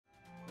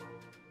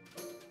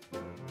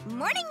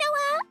Morning,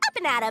 Noah! Up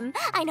and at 'em!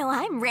 I know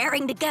I'm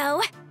raring to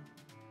go.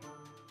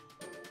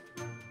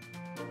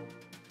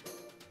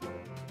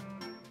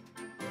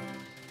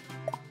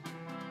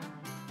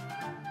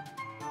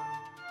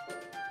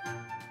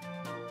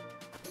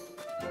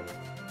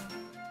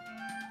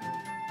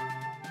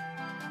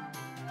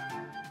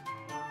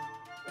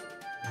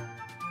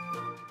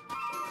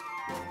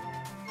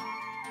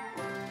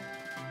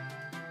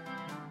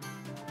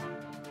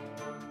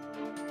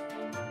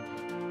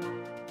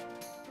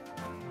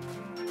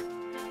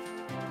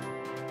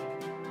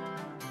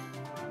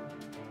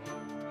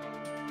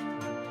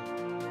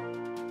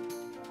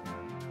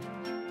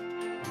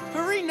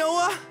 Hurry,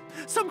 Noah!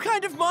 Some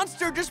kind of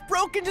monster just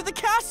broke into the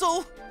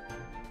castle!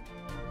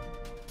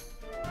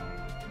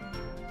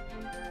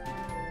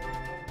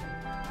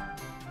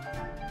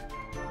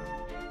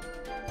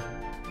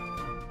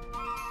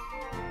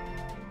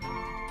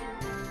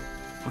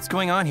 What's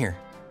going on here?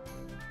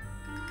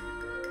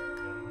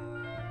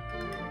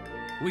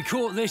 We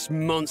caught this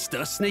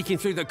monster sneaking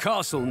through the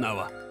castle,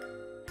 Noah.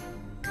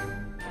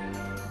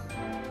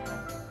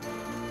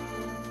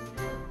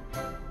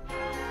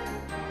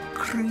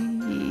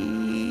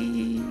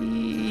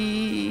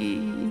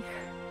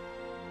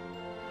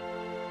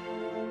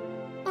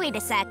 Wait a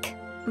sec.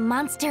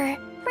 Monster?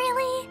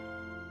 Really?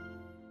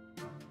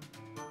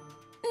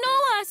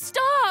 Noah,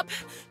 stop!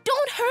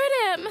 Don't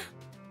hurt him!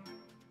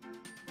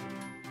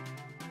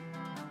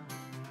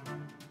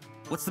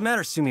 What's the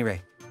matter,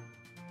 Sumire?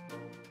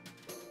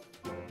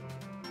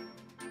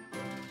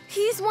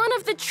 He's one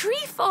of the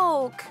tree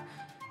folk!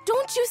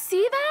 Don't you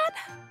see that?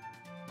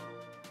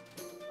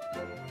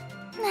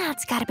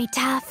 That's gotta be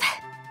tough.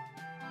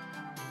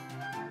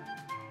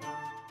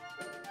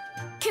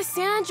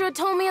 Cassandra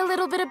told me a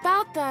little bit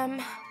about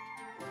them.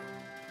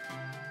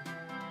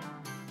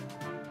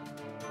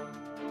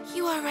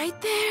 You all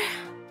right there?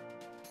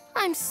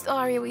 I'm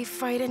sorry we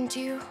frightened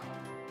you.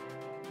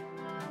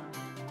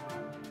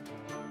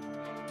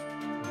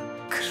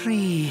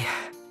 Cree.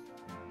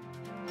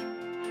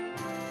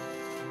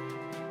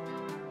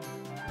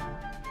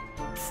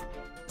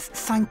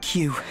 Thank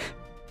you.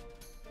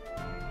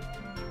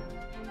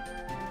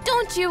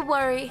 Don't you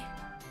worry.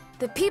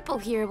 The people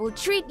here will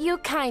treat you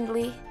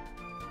kindly.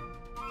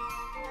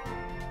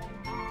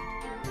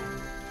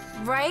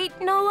 Right,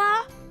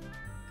 Noah?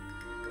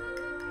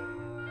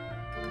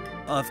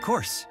 Of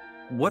course.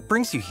 What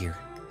brings you here?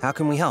 How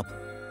can we help?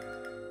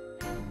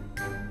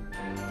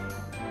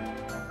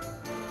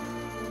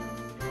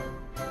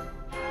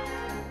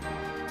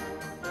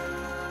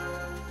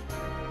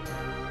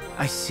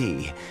 I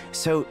see.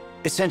 So,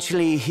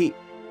 essentially,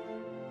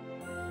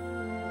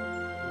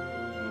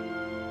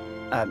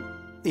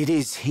 it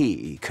is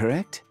he,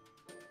 correct?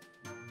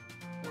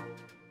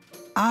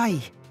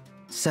 Aye,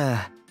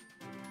 sir.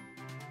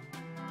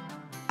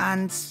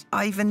 And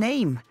I've a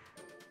name.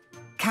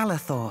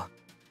 Calathor.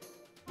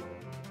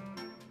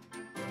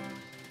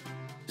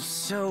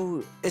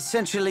 So,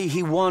 essentially,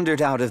 he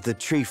wandered out of the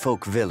tree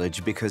folk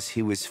village because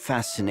he was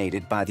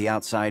fascinated by the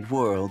outside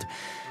world,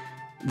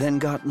 then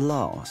got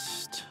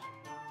lost.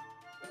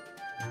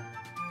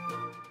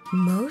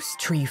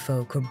 Most tree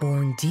folk are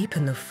born deep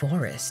in the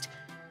forest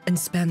and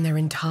spend their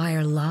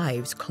entire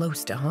lives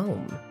close to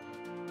home.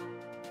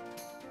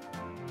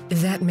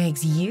 That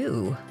makes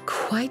you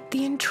quite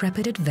the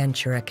intrepid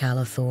adventurer,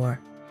 Calathor.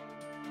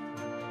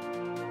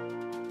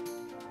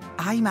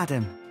 Aye,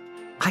 madam.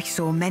 I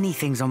saw many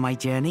things on my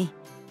journey.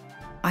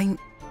 I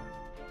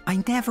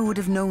never would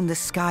have known the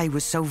sky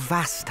was so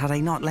vast had I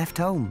not left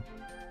home.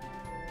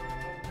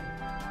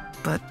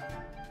 But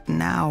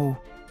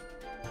now...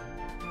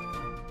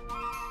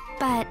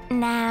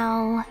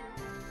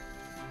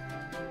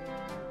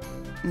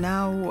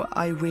 Now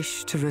I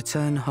wish to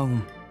return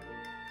home.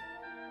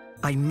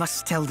 I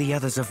must tell the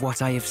others of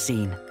what I have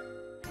seen.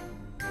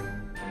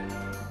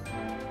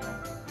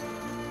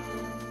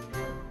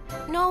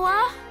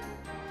 Noah?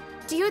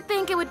 Do you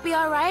think it would be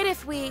alright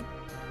if we...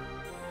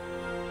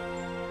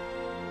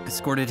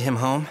 Escorted him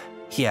home?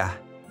 Yeah,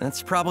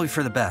 that's probably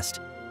for the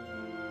best.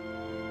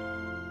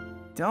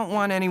 Don't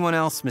want anyone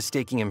else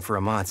mistaking him for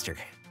a monster.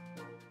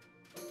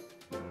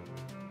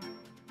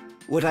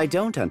 What I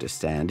don't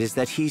understand is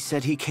that he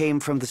said he came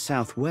from the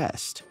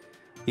southwest,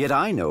 yet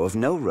I know of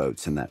no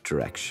roads in that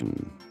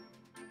direction.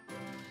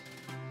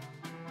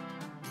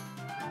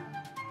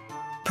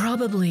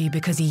 Probably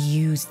because he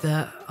used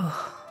the...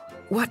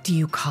 what do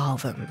you call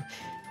them?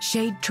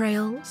 Shade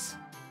trails?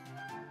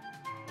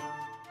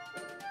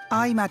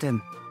 Aye,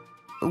 madam.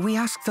 We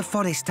ask the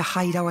forest to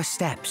hide our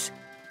steps.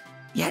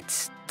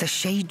 Yet, the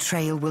shade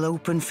trail will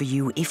open for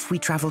you if we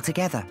travel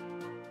together.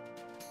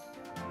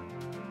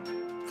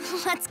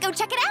 Let's go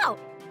check it out!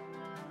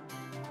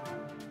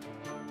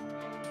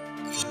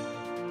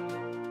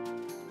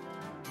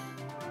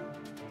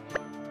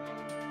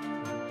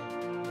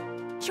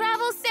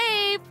 Travel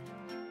safe!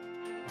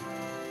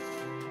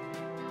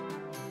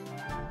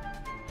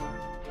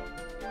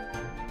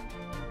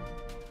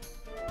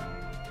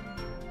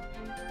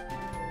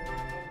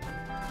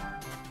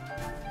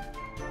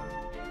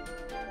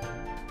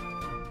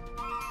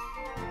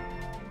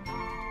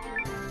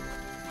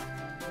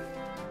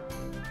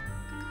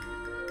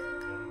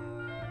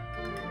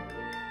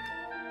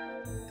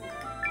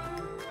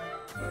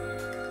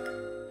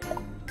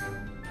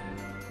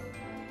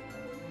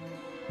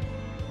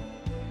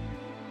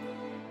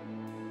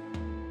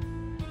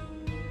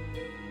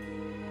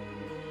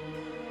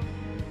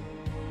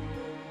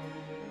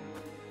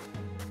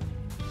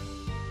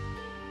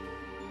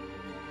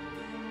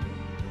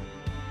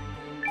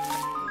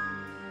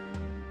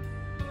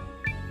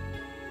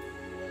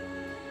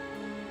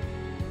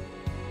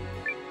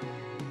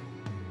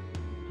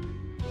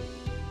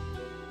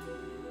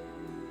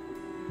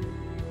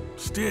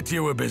 State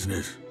your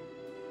business.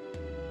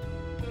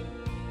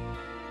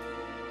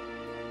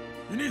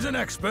 You need an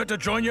expert to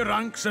join your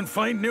ranks and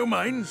find new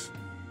mines?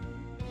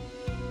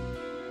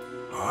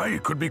 Aye,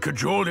 could be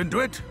cajoled into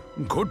it.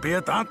 Could be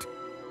at that.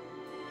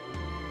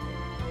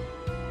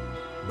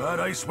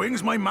 But I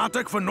swings my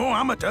mattock for no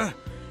amateur.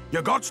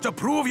 You gots to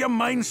prove your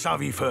mine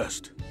savvy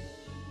first.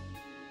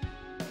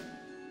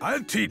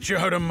 I'll teach you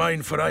how to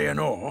mine for iron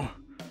ore.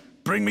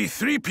 Bring me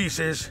 3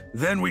 pieces,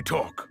 then we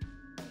talk.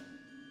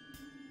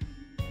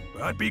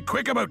 But be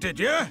quick about it,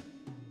 yeah?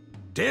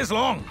 Day's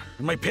long,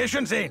 and my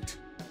patience ain't.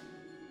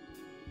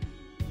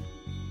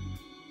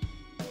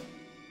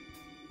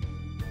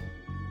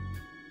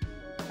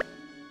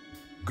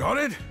 Got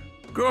it?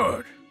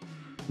 Good.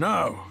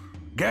 Now,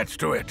 get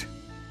to it.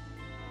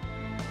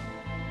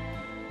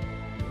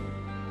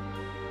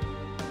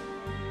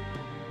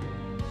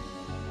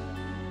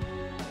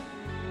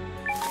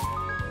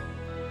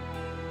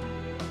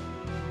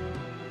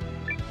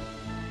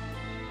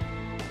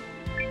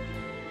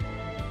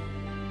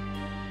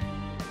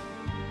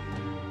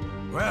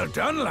 Well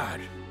done,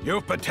 lad.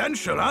 You've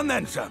potential and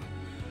then some.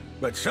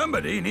 But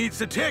somebody needs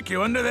to take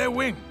you under their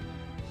wing.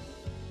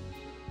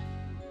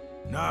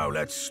 Now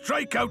let's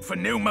strike out for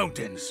new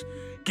mountains.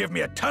 Give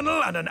me a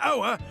tunnel and an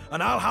hour,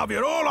 and I'll have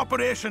your whole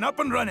operation up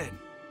and running.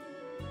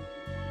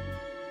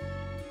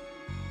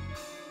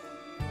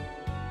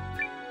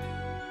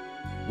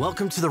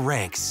 Welcome to the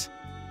ranks.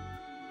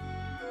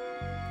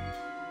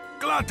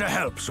 Glad to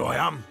help, so I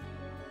am.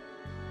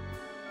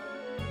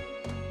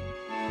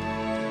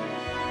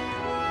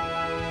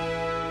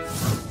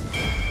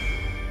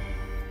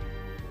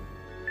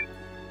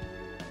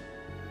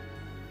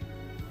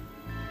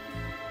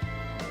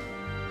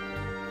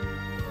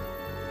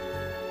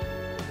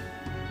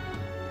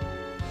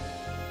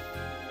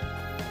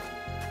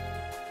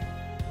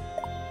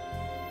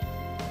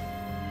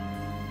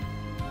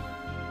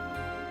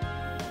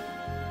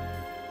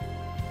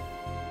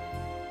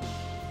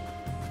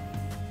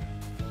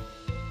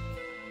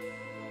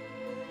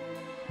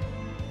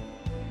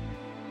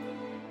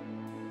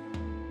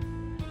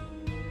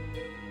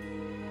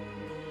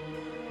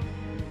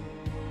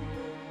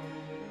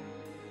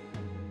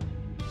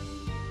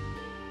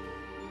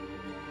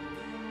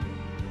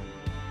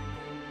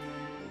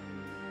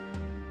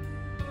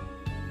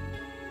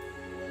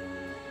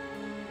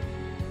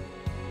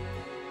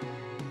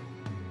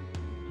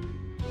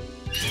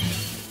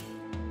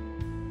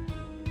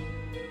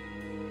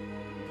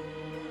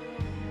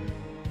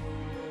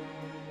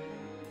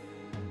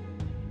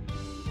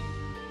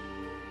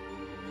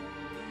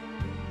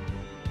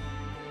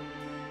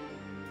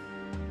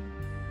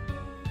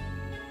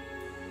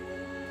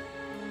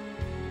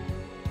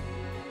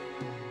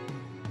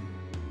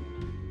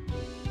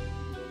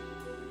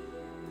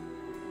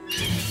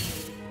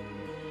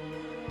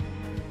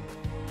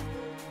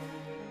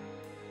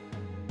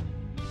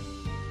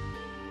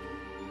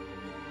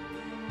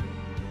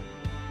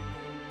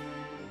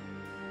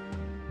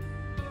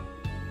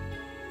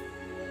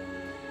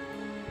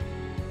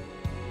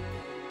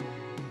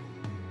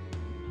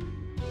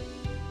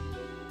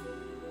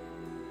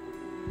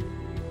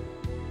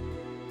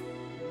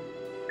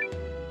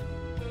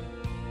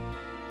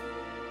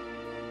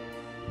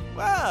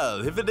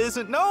 Well, if it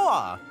isn't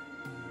Noah!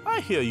 I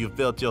hear you've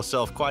built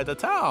yourself quite a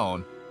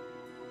town.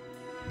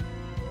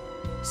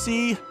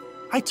 See,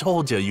 I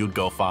told you you'd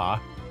go far.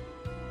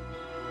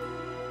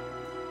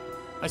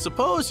 I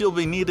suppose you'll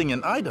be needing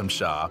an item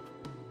shop.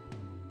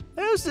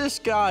 There's this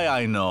guy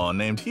I know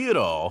named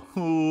Hiro,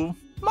 who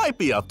might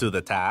be up to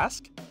the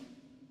task.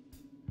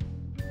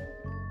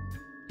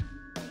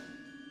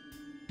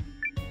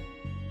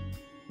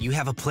 You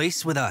have a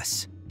place with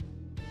us.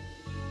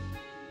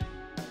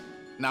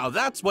 Now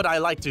that's what I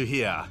like to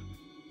hear.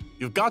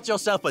 You've got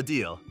yourself a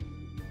deal.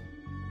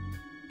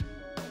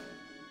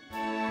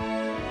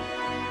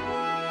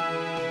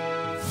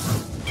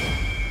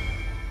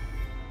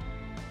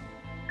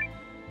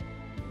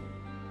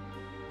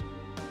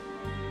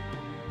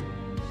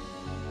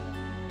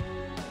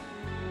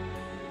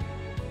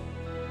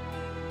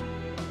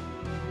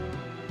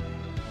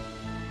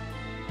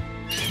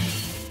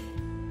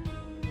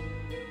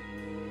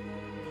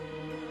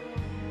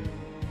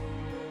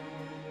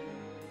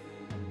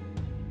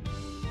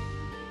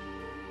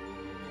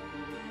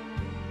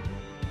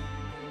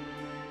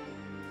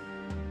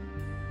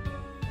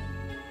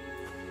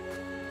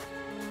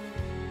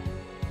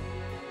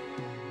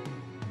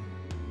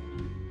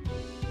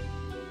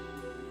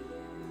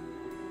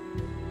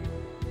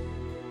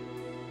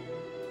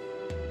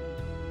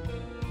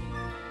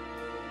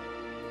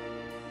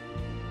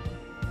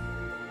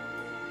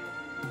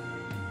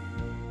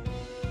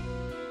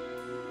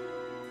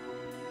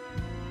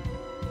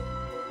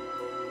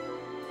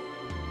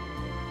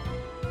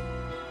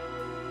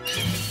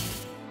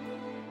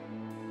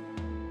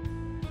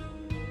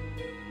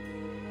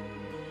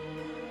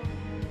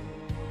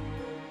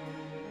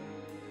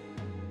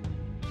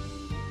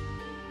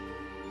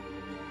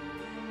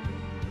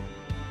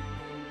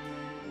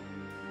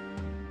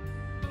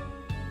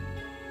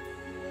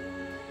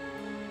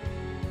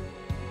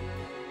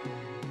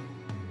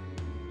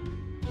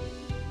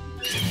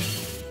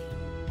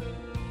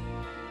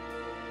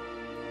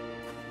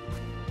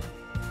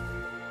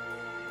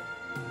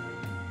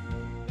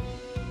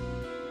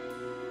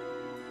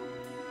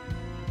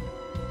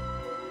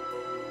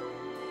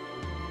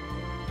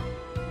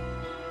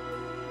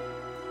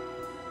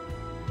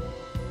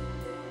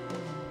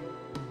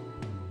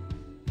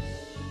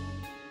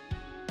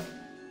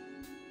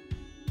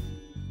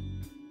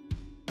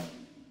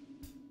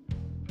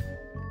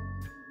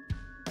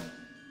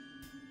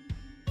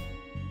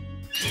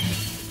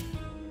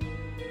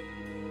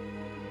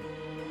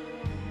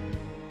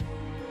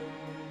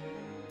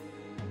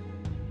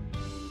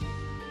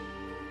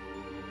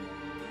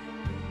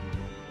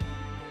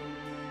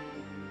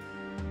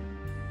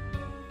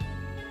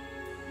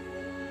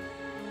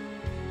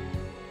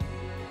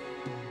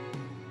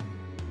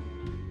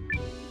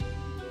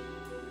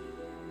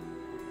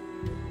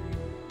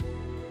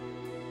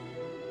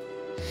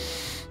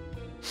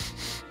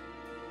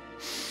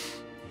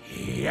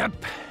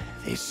 Yep,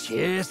 this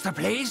here's the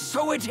place,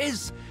 so it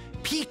is.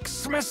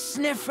 Peeks my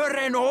sniffer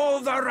in all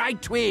the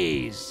right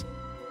ways.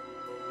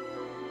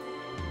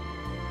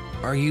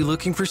 Are you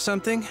looking for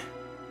something?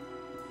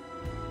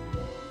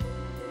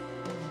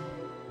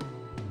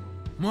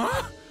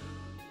 What?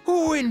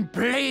 Who in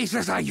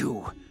blazes are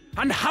you?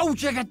 And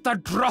how'd you get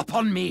the drop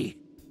on me?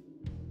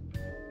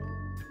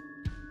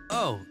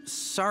 Oh,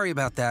 sorry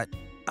about that.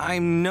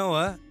 I'm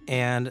Noah,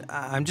 and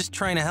I'm just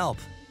trying to help.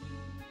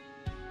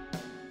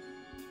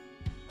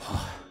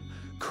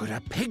 Could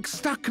a pig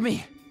stuck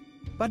me,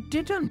 but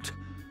didn't.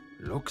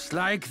 Looks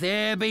like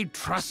they be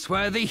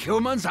trustworthy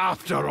humans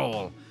after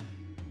all.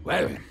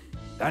 Well,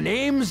 the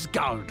name's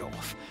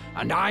Galdorf,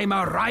 and I'm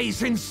a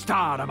rising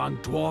star among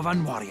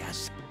dwarven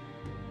warriors.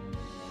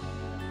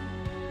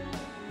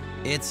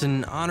 It's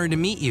an honor to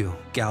meet you,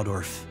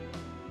 Galdorf.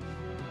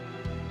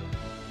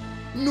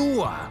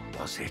 Noah,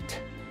 was it?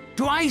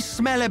 Do I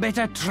smell a bit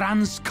of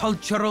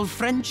transcultural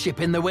friendship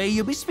in the way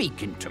you be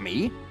speaking to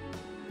me?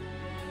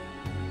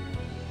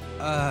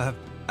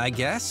 I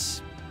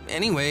guess.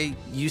 Anyway,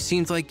 you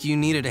seemed like you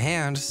needed a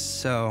hand,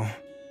 so...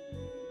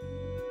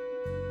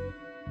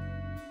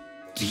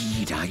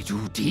 Deed I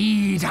do,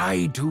 deed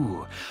I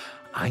do.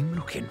 I'm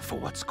looking for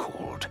what's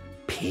called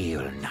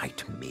Pale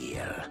Night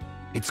Mail.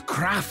 It's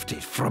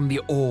crafted from the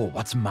ore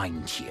what's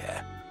mined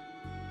here.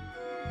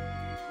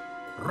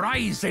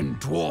 Rising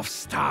dwarf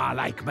star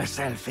like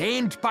myself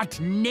ain't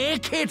but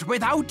naked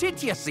without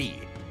it, you see.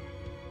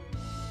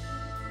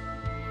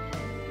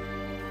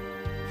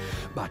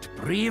 But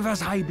brave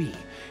as I be,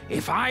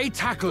 if I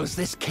tackles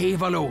this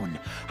cave alone,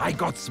 I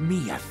gots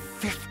me a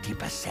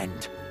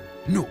 50%.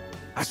 No,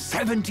 a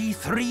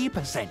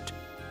 73%.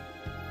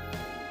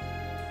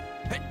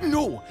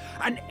 No,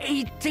 an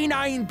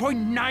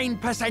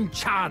 89.9%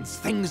 chance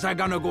things are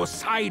gonna go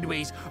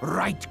sideways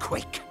right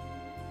quick.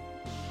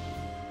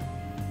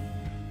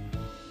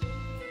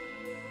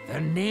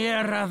 The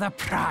nearer the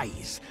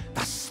prize,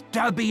 the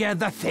stubbier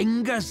the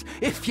fingers,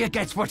 if you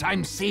get what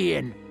I'm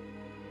saying.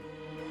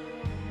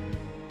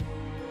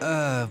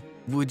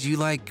 Would you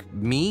like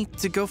me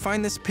to go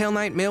find this Pale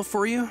Night Mail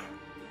for you?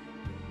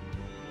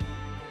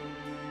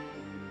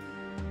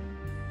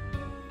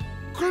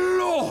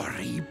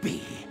 Glory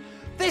be!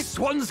 This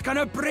one's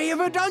gonna brave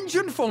a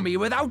dungeon for me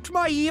without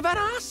my even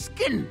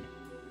asking.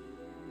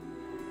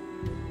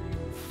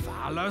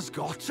 Valor's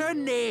got a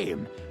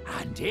name,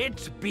 and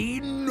it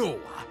be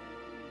Noah.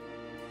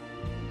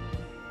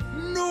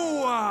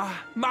 Noah,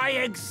 my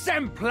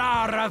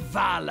exemplar of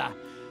valor.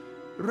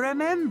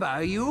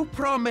 Remember, you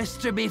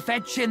promised to be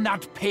fetching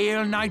that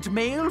Pale Night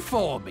Mail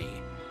for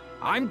me.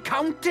 I'm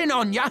counting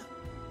on ya.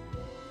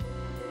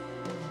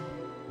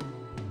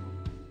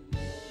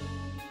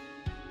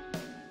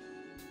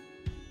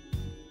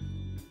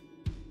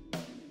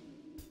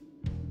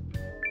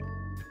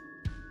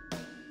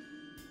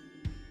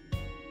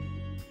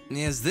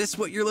 Is this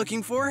what you're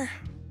looking for?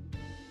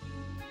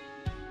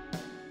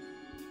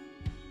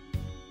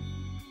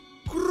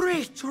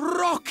 Great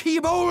rocky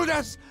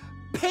boulders!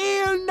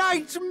 Pale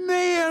Night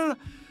Mail!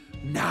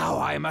 Now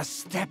I'm a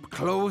step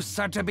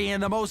closer to being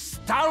the most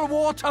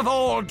stalwart of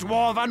all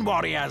dwarven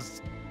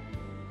warriors.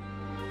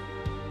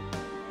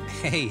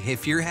 Hey,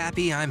 if you're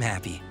happy, I'm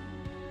happy.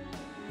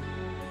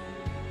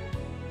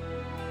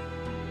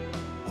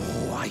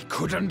 Oh, I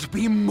couldn't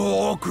be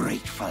more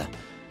grateful.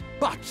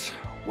 But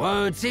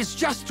words is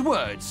just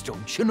words,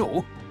 don't you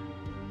know?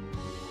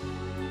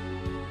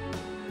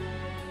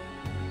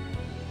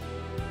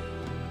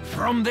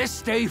 From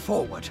this day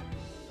forward,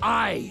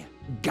 I,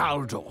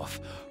 Galdorf,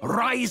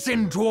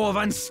 rising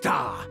dwarven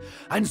star,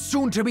 and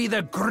soon to be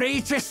the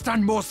greatest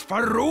and most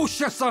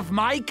ferocious of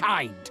my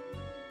kind,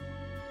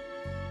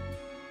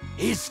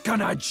 is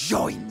gonna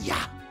join ya.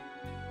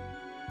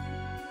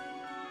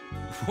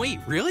 Wait,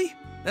 really?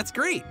 That's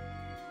great.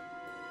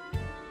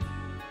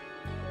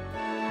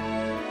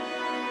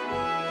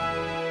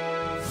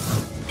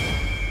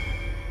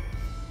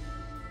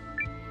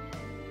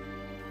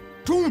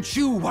 Don't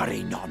you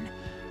worry none.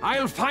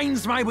 I'll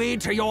find my way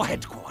to your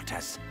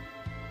headquarters.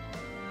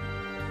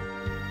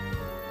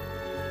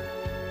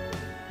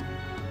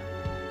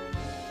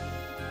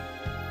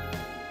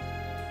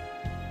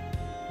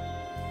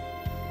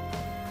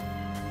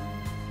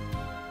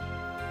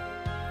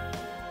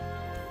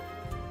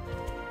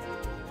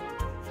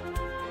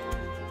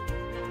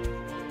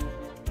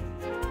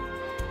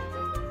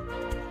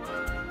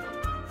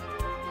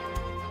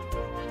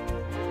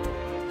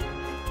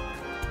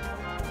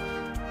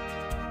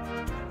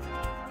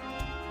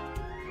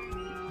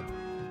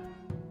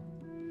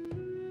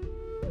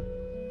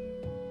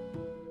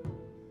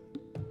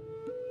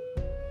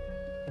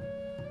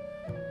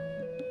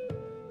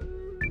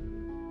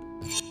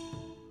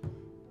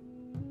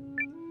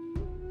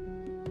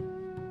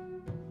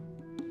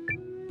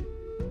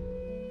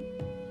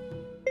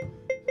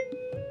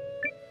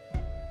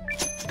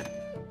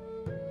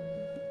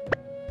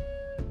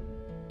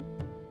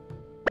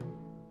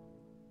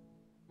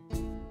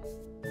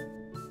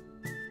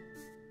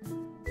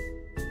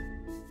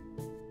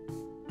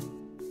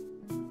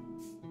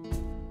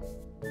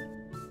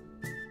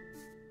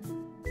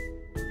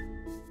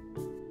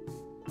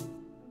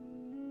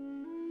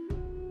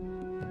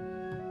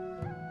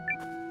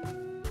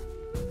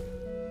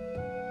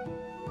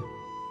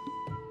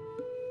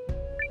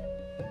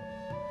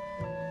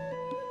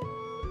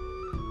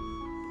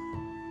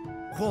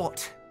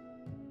 what?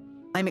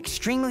 I'm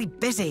extremely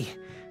busy,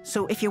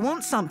 so if you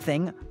want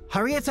something,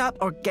 hurry it up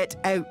or get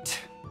out.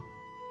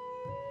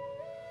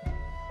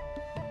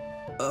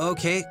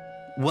 Okay,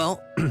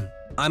 well,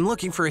 I'm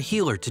looking for a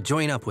healer to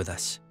join up with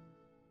us.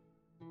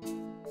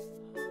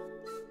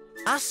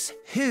 Us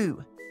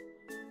who?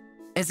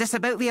 Is this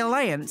about the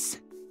Alliance?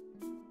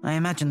 I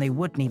imagine they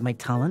would need my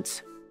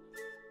talents.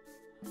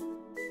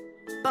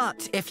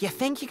 But if you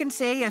think you can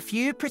say a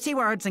few pretty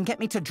words and get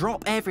me to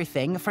drop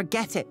everything,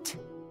 forget it.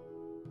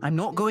 I'm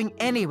not going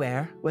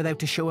anywhere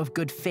without a show of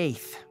good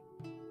faith.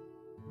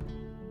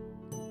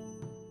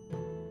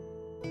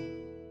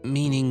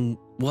 Meaning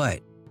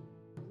what?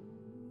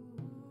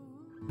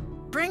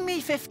 Bring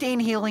me 15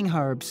 healing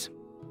herbs.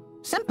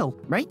 Simple,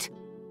 right?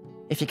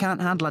 If you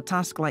can't handle a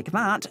task like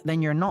that,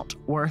 then you're not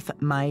worth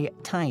my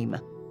time.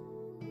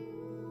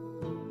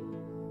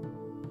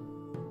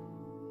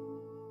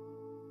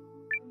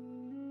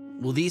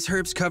 Will these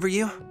herbs cover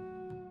you?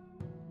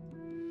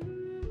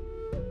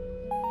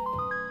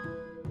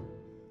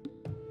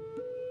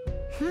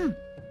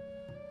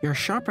 You're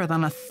sharper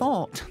than I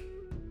thought.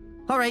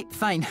 All right,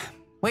 fine.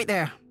 Wait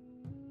there.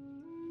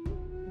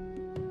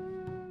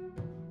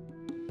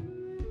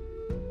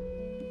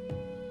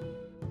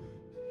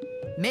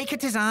 Make a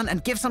tisane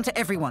and give some to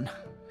everyone,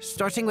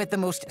 starting with the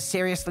most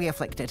seriously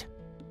afflicted.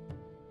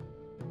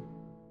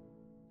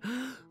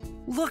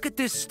 Look at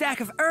this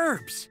stack of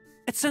herbs.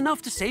 It's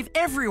enough to save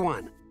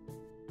everyone.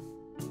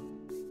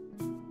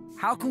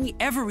 How can we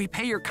ever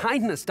repay your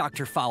kindness,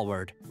 Dr.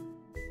 Falward?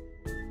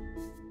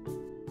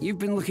 You've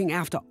been looking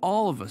after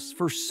all of us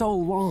for so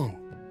long.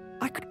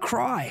 I could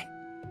cry.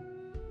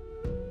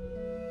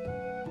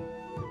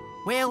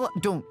 Well,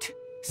 don't.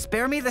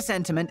 Spare me the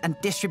sentiment and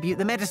distribute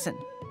the medicine.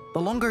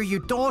 The longer you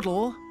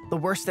dawdle, the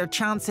worse their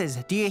chances.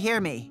 Do you hear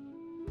me?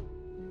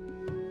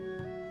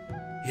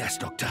 Yes,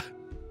 Doctor.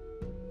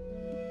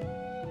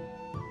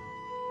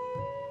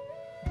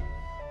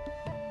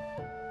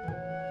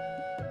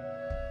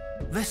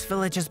 This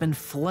village has been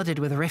flooded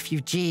with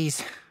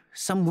refugees.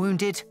 Some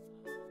wounded,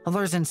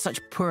 others in such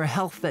poor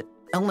health that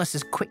illness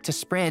is quick to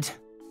spread.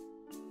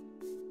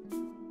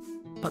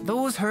 But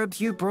those herbs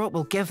you brought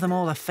will give them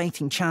all a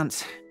fighting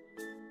chance.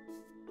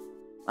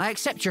 I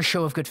accept your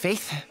show of good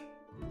faith,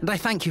 and I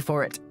thank you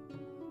for it.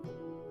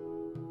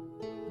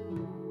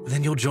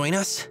 Then you'll join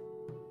us?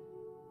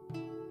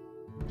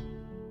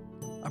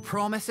 A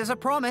promise is a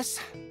promise.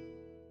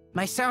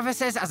 My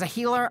services as a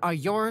healer are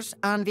yours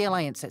and the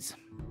Alliance's.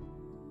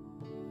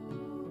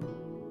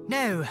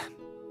 Now,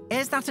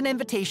 is that an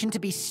invitation to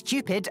be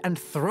stupid and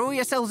throw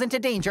yourselves into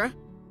danger?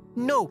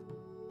 No.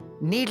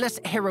 Needless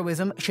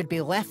heroism should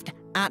be left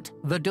at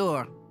the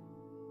door.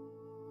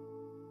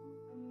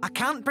 I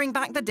can't bring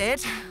back the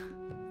dead,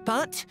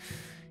 but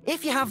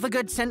if you have the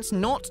good sense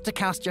not to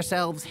cast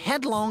yourselves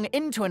headlong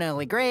into an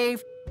early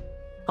grave,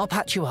 I'll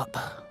patch you up,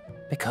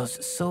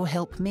 because so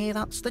help me,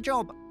 that's the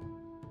job.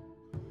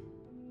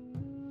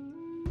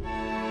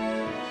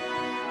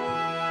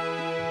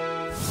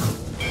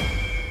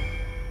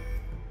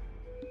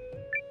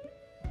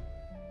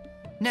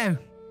 Now,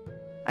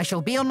 I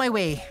shall be on my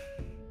way.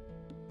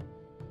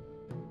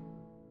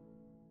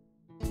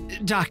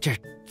 Doctor,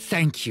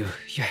 thank you.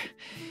 You're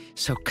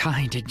so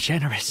kind and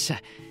generous.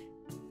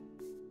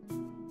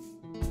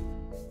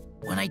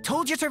 When I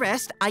told you to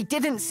rest, I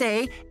didn't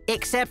say,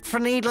 except for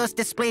needless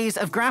displays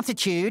of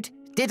gratitude,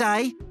 did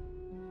I?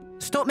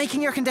 Stop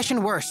making your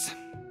condition worse.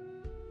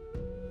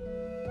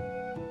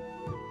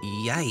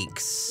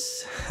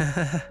 Yikes.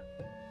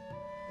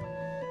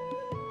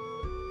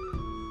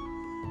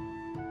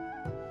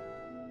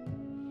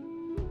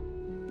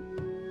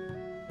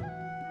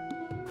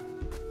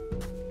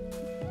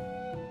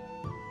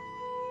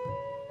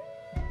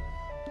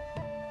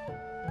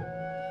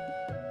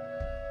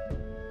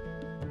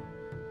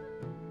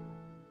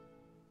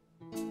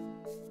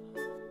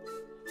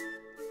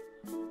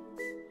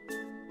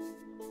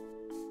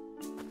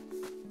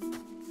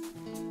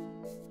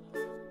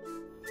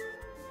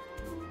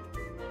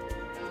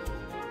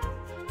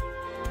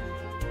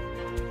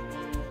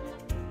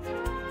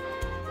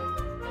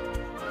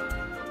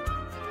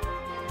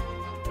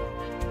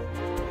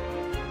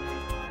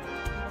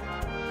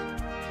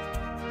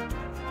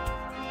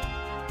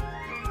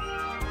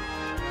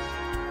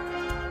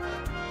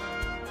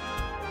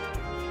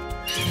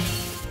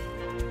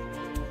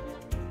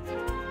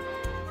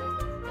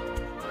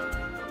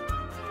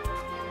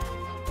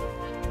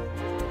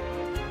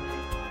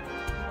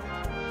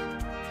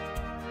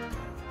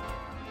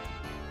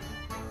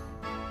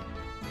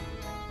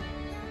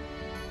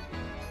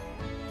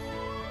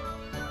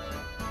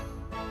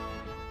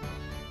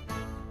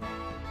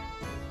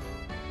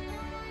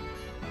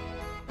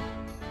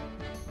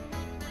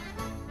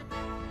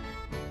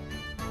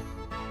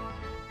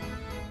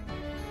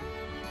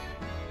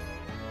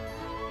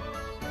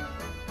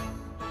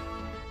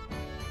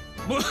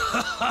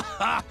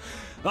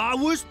 I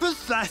was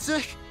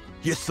pathetic.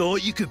 You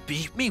thought you could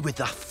beat me with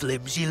that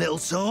flimsy little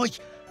toy?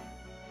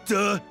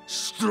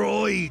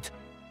 Destroyed.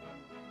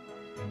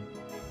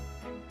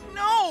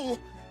 No!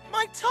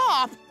 My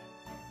top!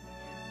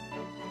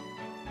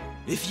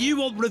 If you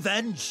want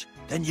revenge,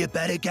 then you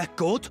better get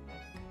good.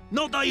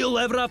 Not that you'll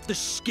ever have the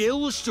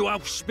skills to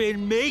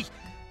outspin me.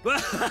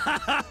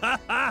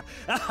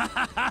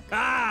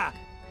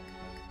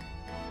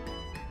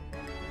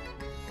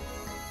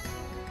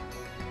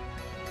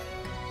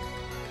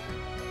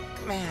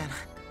 Man,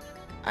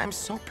 I'm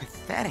so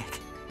pathetic.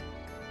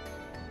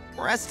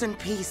 Rest in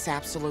peace,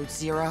 Absolute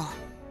Zero.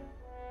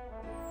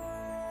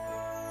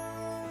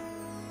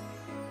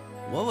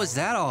 What was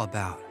that all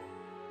about?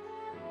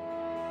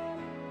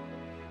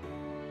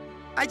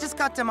 I just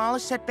got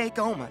demolished at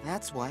Beigoma,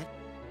 that's what.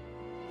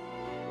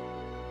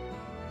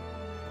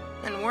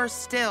 And worse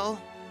still,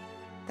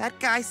 that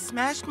guy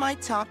smashed my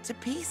top to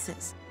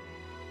pieces.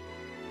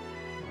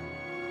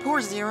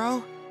 Poor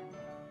Zero.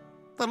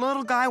 The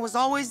little guy was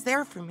always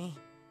there for me,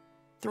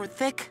 through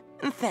thick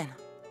and thin.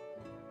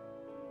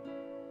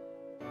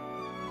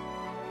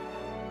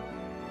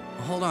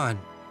 Hold on.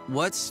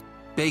 What's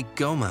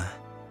Beigoma?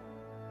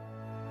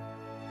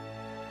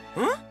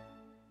 Huh?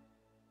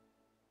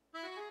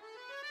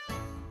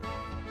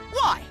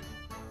 Why?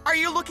 Are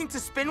you looking to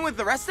spin with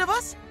the rest of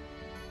us?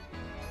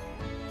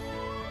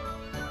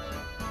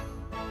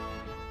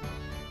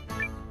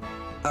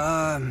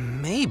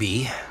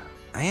 Maybe.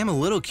 I am a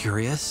little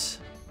curious.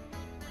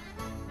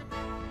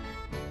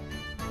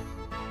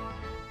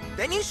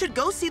 Then you should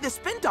go see the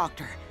Spin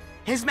Doctor.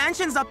 His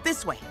mansion's up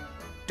this way.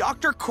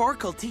 Dr.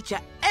 Corque will teach you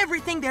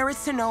everything there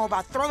is to know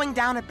about throwing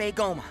down at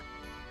Beigoma.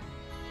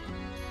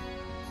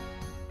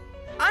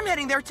 I'm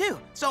heading there too,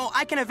 so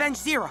I can avenge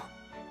Zero.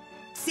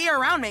 See you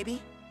around,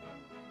 maybe.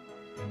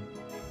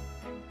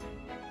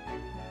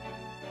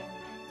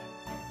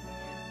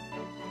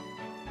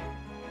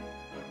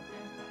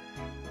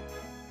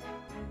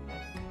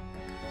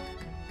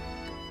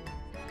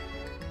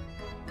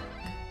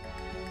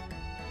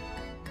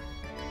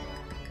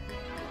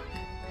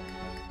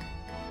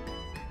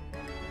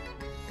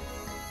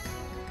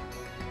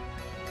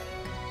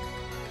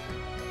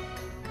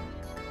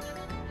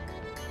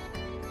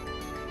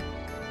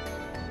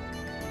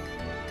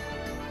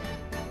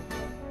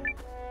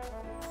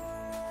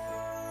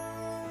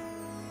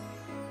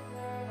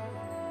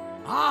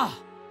 Ah,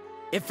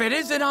 if it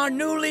isn't our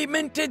newly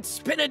minted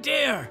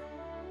Spinadier!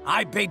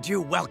 I bid you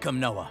welcome,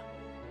 Noah.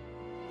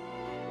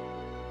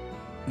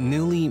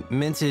 Newly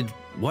minted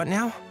what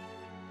now?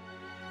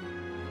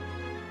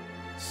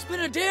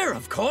 Spinadier,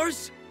 of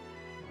course!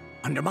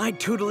 Under my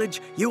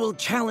tutelage, you will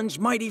challenge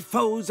mighty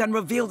foes and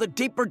reveal the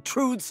deeper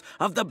truths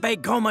of the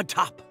Beigoma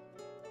top.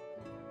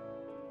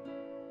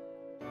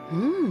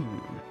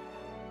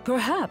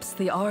 Perhaps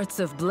the arts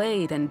of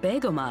Blade and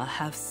Beigoma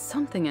have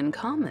something in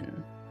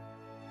common.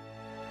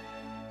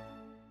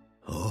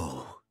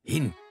 Oh,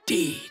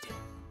 indeed.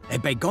 A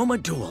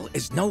Beigoma duel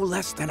is no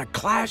less than a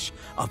clash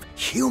of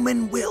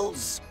human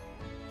wills.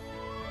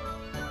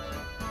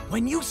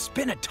 When you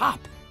spin a top,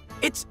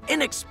 its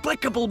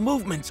inexplicable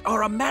movements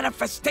are a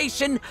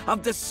manifestation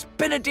of the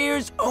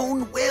Spinadier's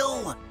own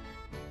will.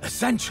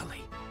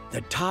 Essentially,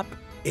 the top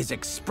is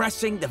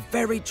expressing the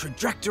very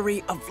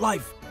trajectory of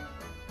life.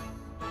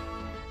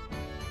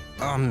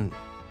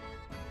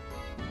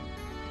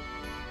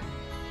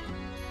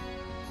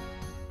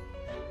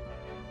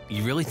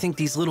 You really think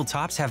these little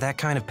tops have that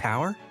kind of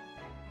power?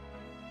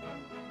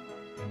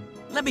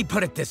 Let me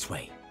put it this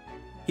way.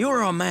 You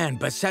are a man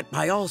beset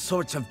by all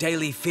sorts of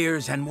daily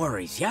fears and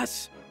worries,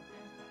 yes?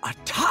 A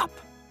top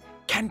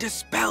can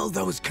dispel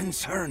those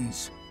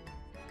concerns.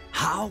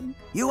 How,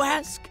 you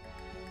ask?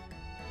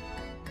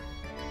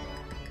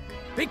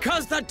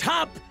 Because the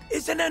top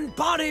is an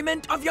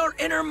embodiment of your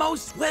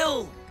innermost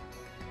will.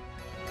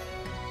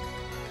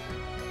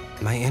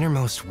 My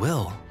innermost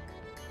will?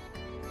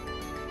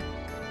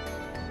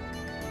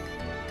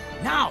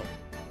 Now,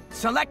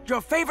 select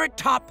your favorite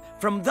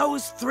top from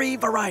those 3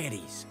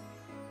 varieties.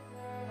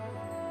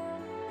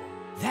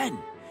 Then,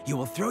 you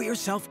will throw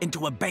yourself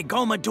into a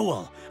Beigoma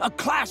duel, a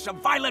clash of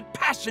violent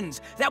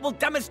passions that will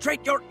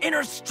demonstrate your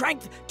inner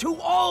strength to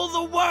all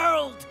the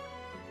world!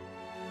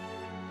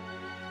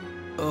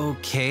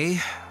 Okay,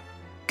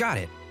 got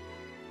it.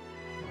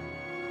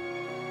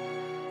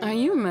 Are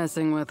you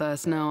messing with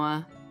us,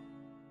 Noah?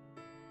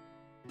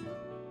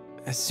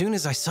 As soon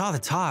as I saw the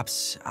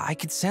tops, I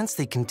could sense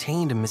they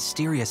contained a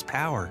mysterious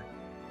power.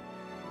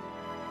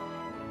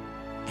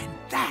 And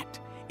that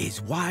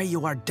is why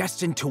you are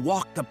destined to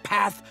walk the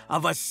path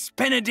of a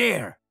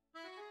Spinadier.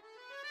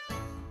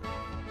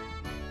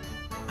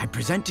 I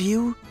present to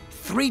you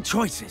 3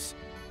 choices.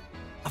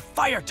 A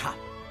fire top,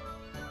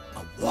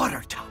 a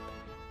water top,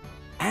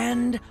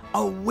 and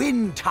a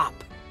wind top.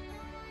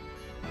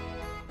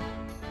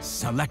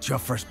 Select your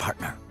first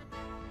partner.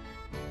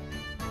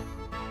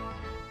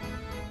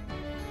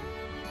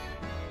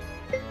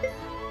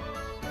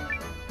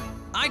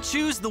 I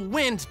choose the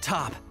wind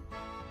top.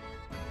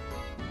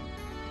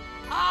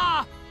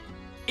 Ah!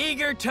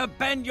 Eager to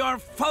bend your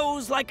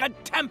foes like a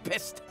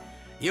tempest.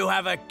 You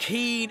have a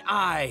keen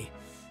eye.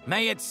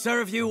 May it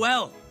serve you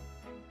well.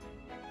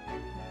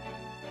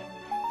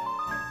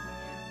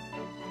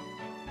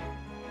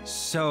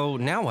 So,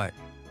 now what?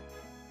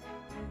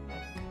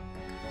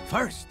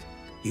 First,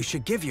 you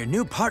should give your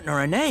new partner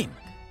a name.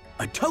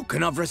 A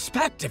token of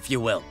respect, if you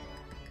will.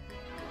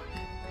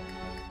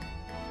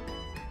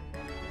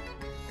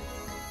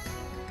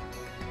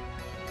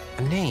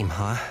 A name,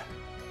 huh?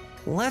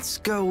 Let's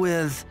go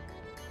with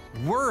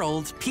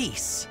World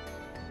Peace.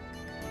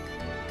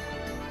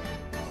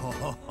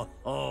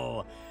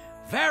 Oh,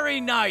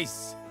 very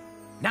nice.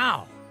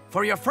 Now,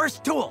 for your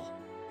first duel.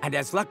 And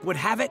as luck would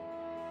have it...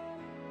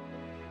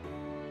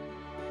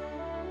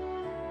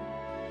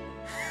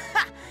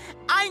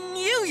 I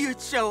knew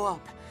you'd show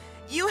up.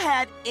 You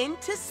had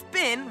 "into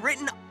spin"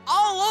 written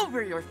all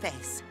over your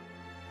face.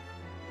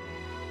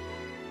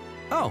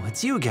 Oh,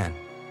 it's you again.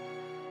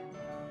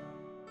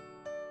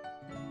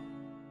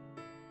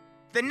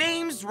 The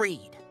name's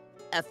Reid,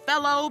 a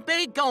fellow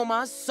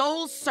Beigoma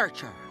soul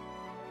searcher.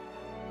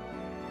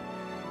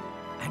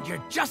 And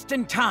you're just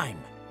in time.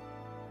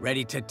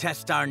 Ready to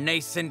test our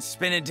nascent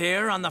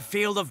Spinadir on the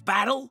field of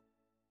battle?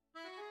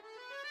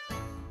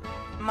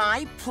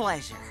 My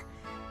pleasure.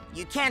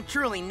 You can't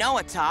truly know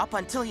a top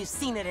until you've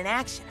seen it in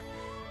action.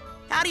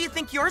 How do you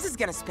think yours is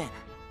gonna spin?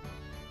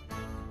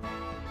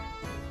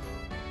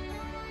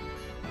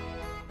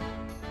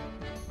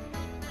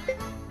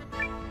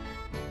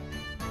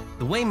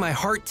 The way my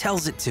heart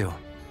tells it to.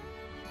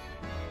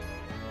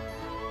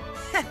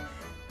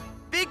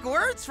 Big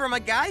words from a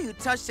guy who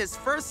touched his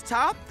first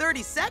top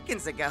 30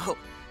 seconds ago.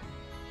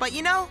 But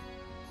you know,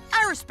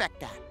 I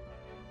respect that.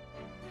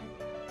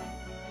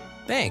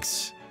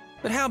 Thanks.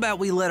 But how about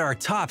we let our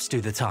tops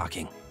do the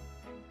talking?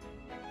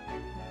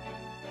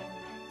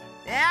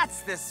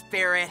 That's the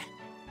spirit.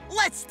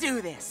 Let's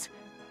do this.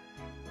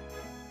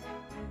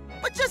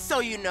 But just so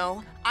you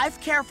know, I've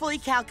carefully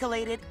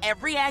calculated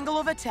every angle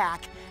of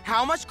attack,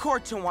 how much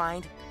cord to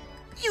wind,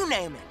 you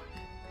name it.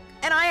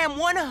 And I am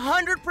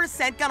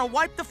 100% gonna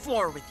wipe the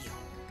floor with you.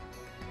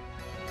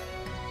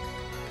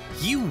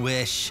 You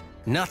wish.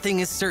 Nothing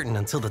is certain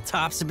until the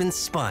tops have been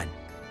spun.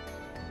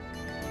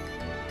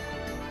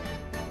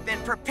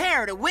 Then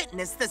prepare to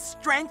witness the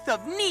strength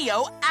of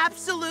Neo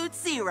Absolute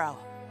Zero.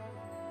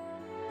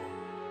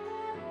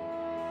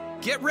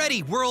 Get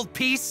ready, World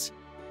Peace!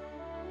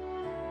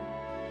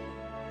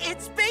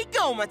 It's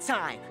Beigoma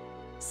time!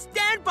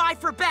 Stand by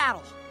for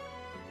battle!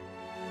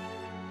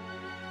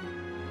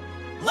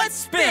 Let's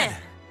spin!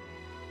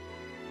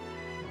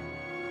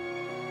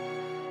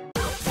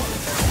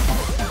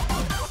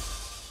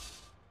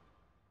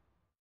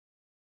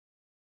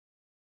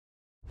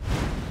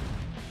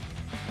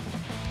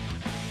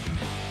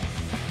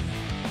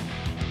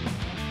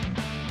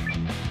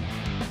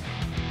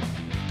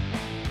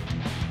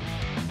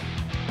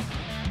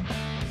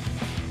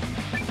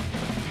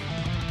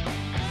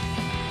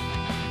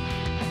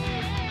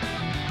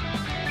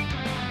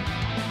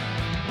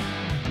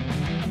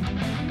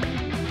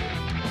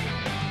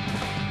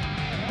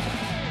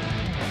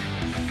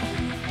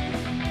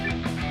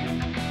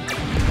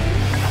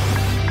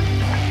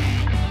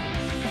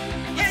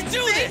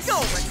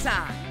 Beigoma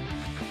time!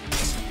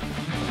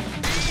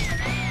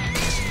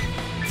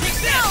 Take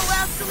this! No,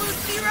 Absolute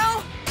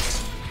Zero!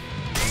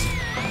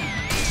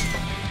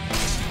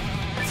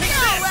 Take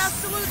no,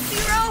 Absolute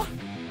Zero!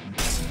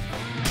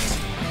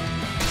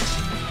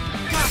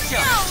 Gotcha!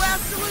 No,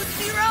 Absolute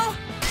Zero!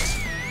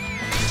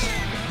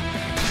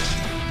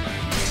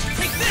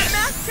 Take this!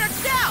 Math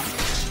checked out!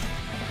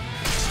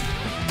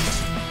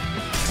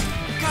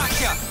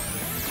 Gotcha!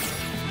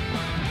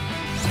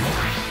 No!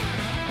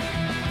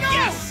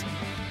 Yes!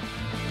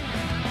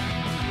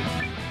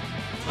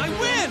 I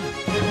win!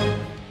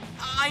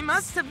 I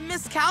must have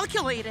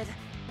miscalculated.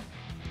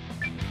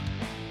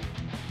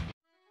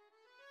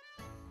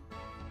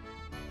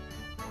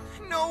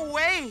 No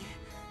way!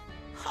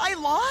 I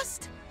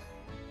lost?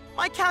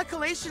 My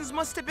calculations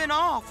must have been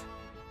off.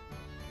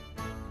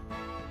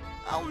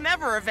 I'll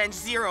never avenge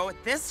Zero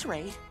at this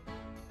rate.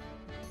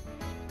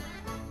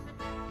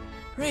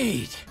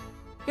 Reid,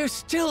 you're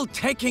still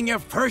taking your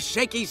first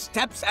shaky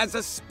steps as a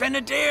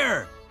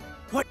Spinadir.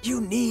 What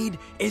you need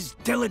is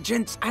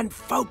diligence and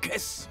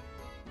focus.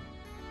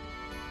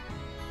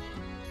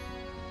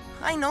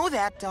 I know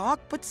that, Doc,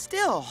 but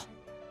still.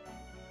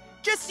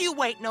 Just you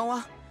wait,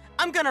 Noah.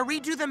 I'm gonna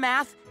redo the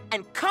math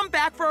and come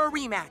back for a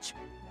rematch.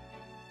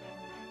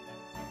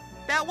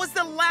 That was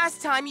the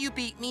last time you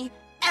beat me,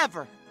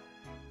 ever.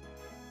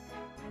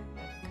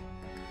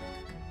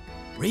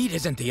 Reid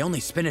isn't the only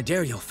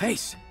Spinadir you'll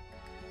face.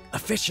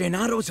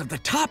 Aficionados of the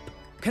top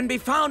can be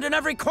found in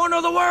every corner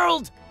of the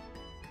world.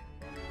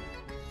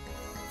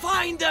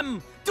 Find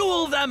them!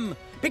 Duel them!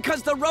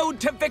 Because the road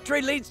to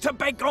victory leads to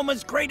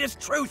Beigoma's greatest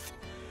truth.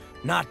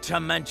 Not to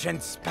mention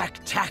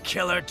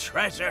spectacular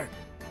treasure.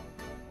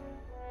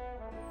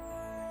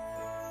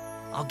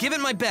 I'll give it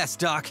my best,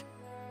 Doc.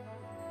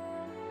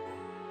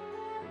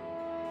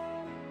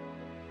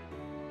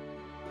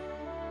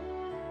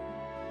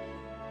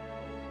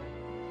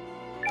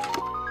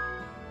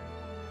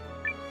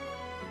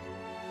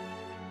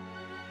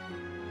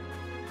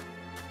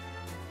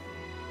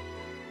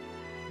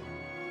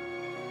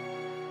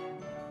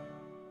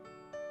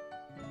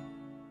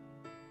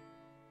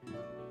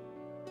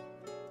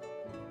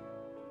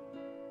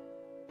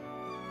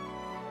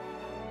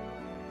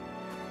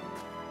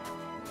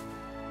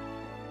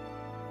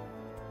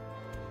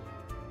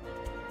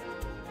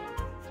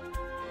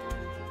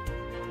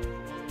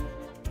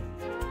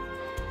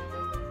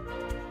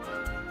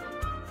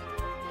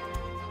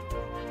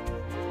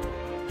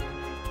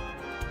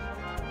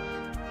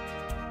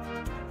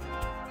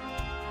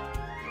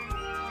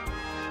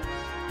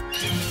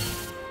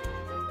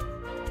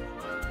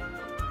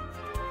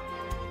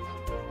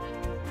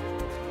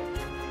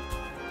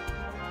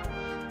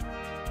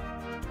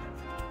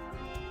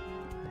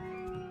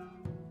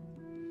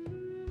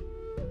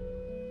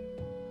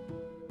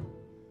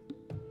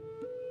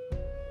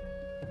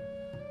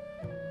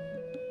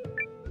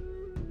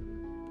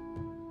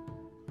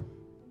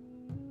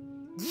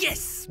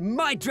 Yes!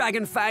 My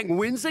Dragon Fang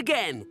wins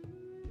again!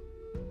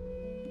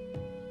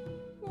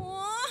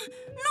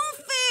 No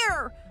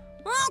fair!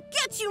 I'll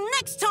get you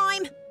next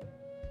time!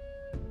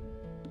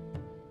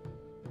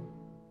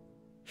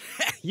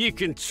 You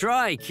can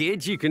try,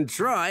 kid, you can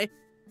try.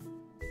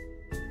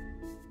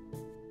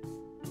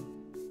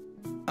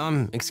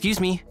 Excuse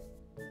me?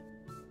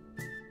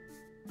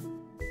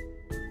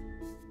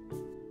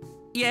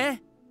 Yeah?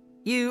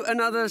 You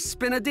another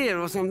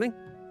Spinadier or something?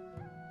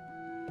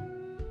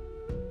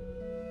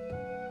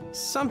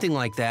 Something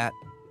like that.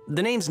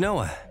 The name's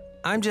Noah.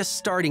 I'm just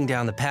starting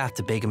down the path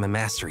to Beigoma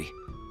Mastery.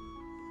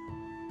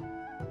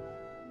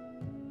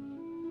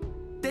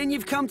 Then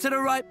you've come to the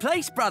right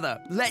place, brother.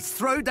 Let's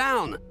throw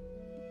down.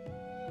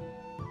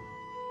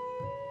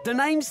 The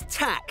name's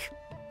Taq.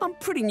 I'm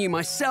pretty new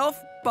myself,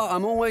 but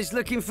I'm always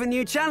looking for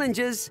new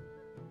challenges.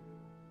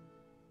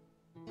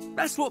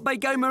 That's what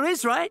Beigoma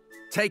is, right?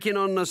 Taking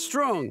on the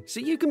strong, so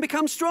you can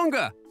become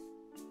stronger.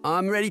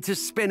 I'm ready to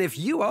spin if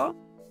you are.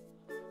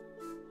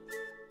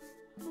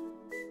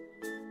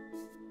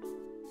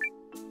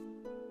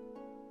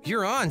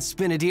 You're on,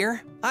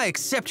 Spinadier. I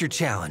accept your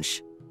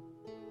challenge.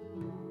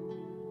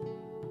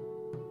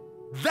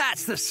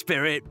 That's the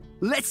spirit.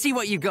 Let's see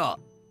what you got.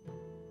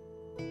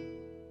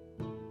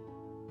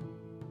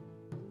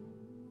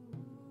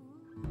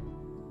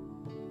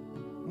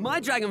 My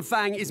Dragon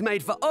Fang is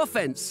made for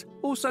offense,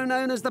 also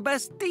known as the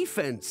best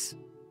defense.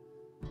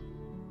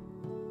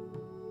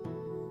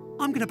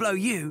 I'm gonna blow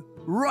you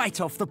right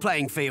off the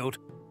playing field.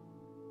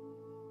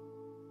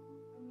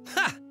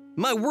 Ha!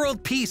 My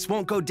world peace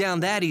won't go down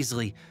that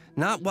easily.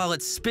 Not while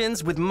it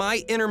spins with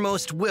my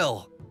innermost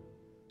will.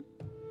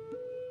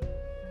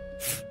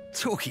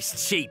 Talk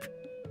is cheap.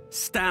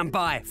 Stand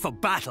by for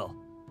battle.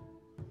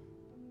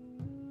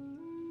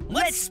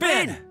 Let's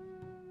spin!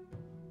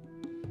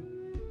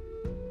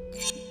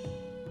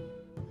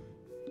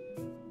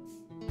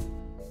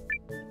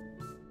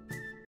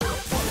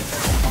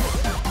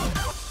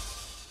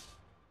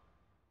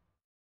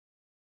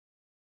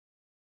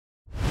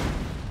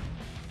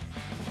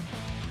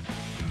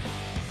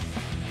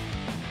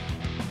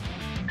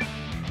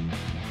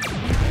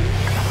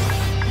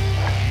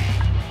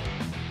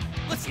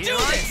 Do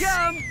this!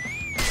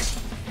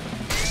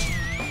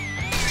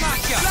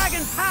 Gotcha!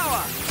 Dragon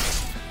power!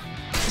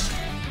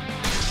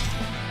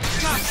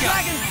 Gotcha!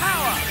 Dragon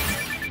power!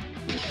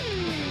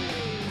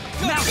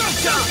 Go, now go,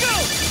 go, go!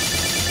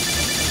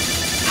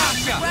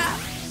 Gotcha!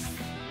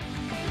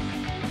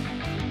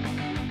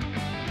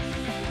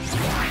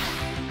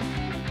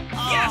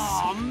 Yes!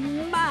 Oh,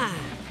 man!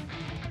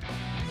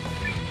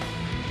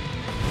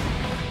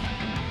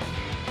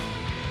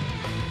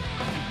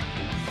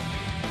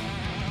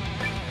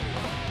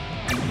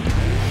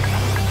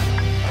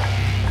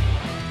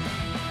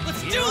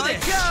 Let's do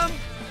this!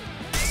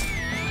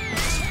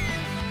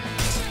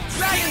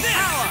 Dragon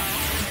power!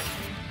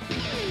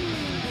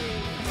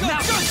 Go,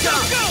 now go, go,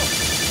 go!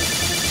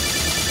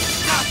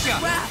 Gotcha!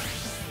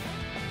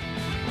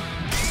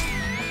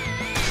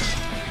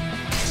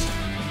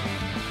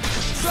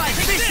 Try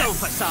this on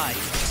for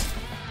size!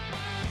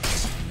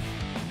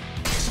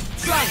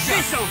 Try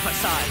this on for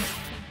size!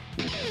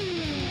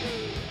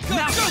 Go,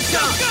 now go,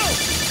 go, go!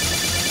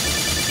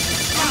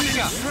 I'm in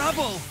Gotcha!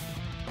 trouble!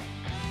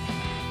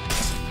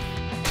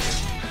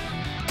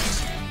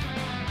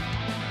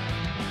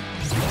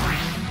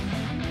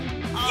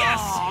 Yes!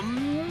 Oh,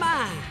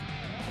 man!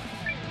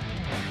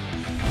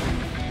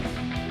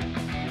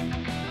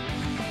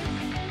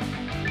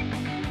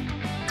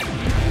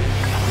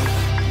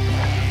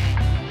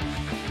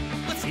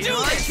 Let's do Here I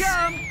this!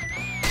 come!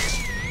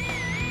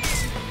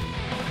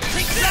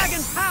 Take Dragon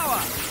this!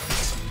 power!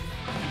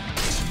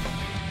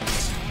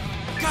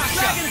 Gotcha!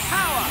 Dragon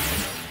power!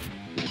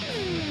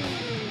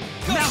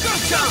 Go, now go,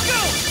 go,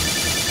 go!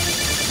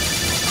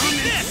 I'm Take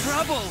in this!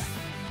 trouble!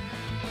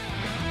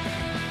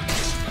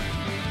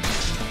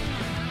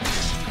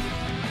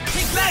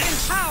 Dragon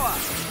power!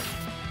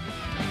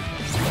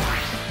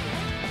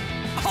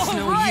 It's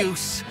no right.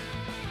 use.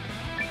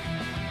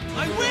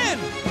 I win!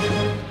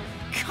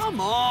 Come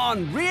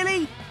on,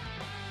 really?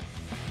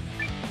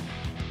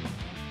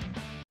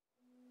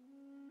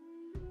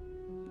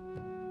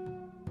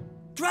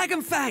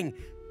 Dragon Fang!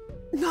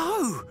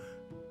 No!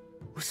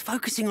 Was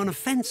focusing on a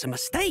fence a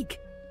mistake?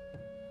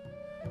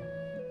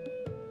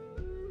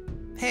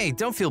 Hey,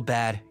 don't feel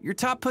bad. Your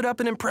top put up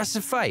an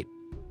impressive fight.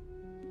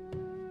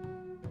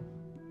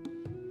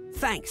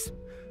 Thanks.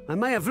 I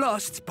may have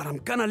lost, but I'm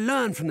gonna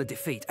learn from the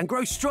defeat and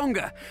grow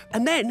stronger.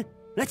 And then,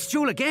 let's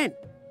duel again.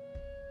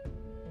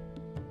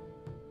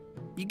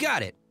 You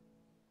got it.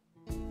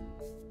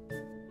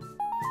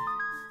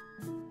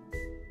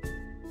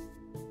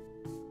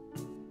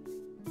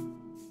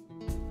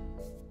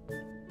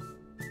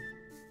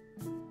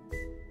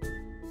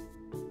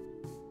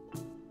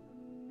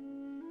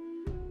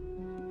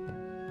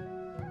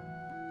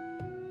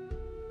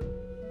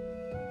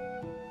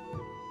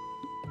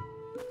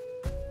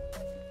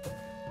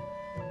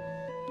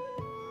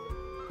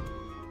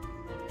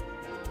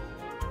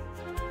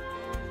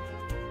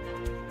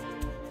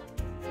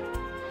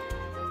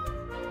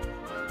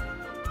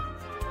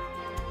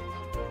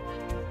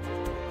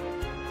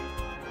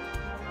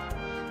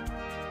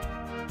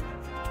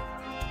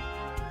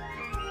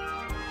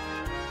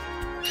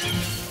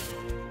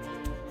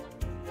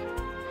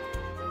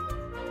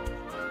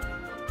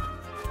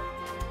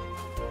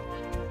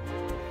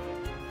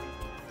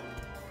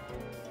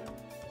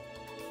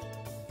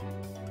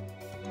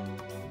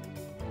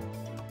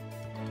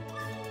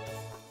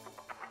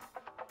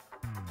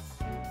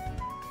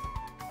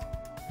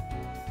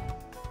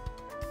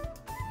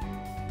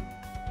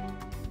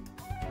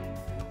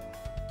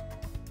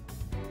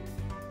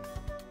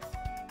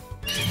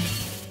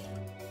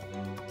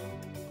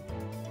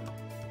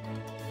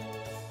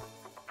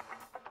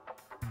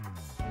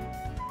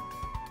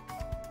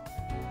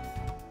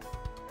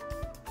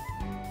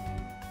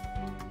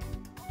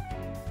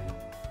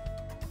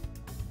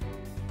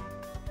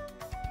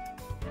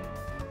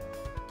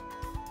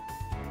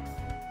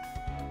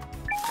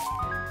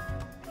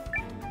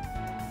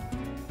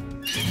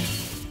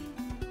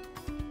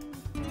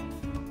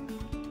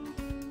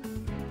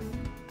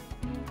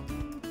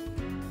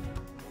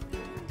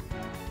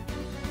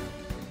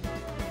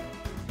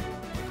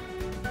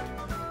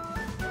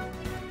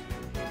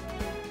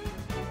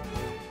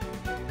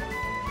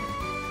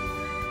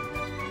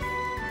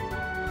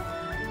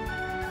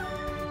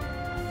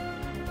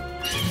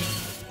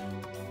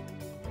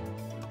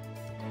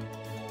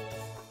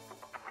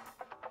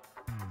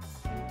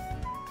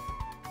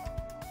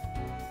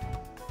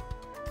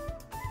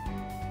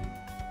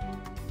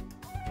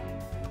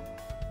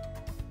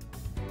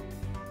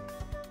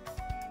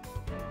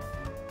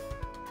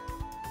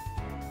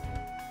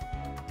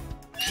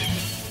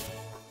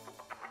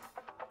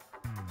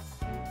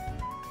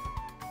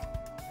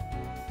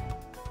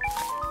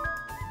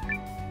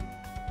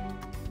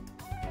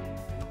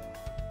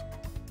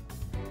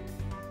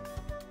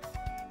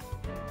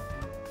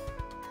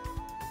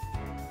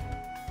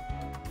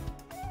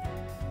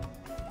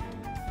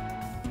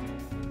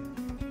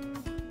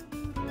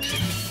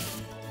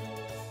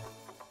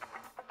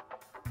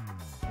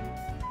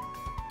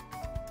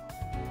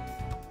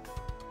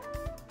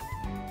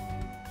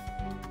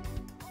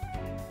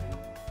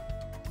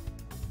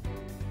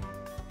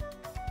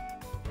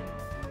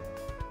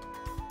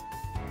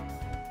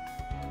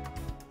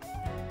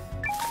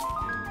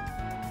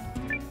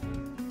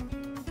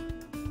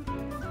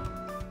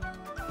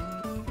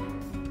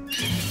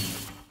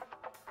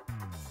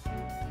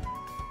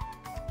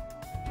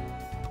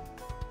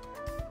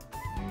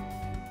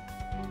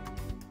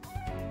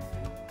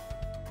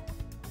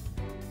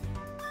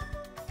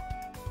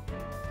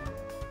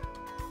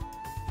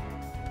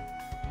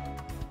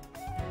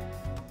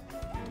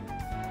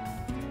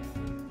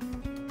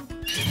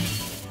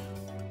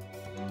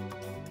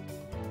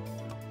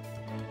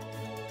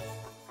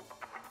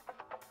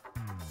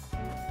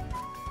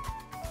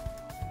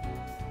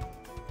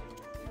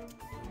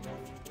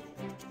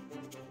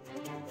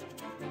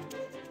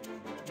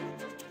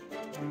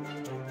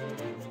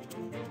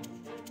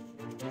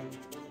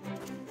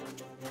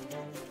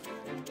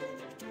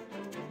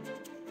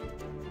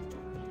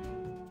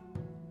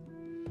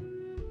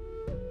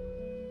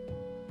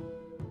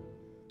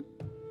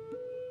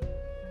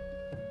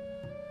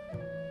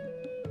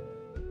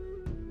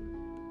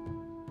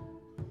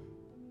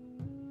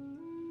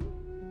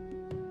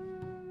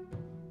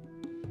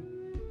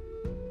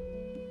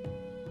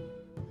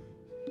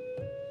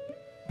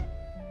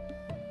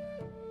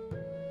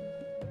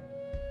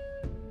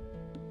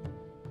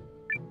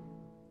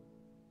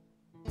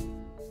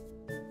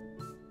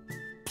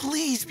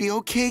 Please be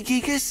okay,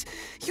 Gigas.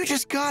 You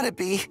just gotta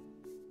be.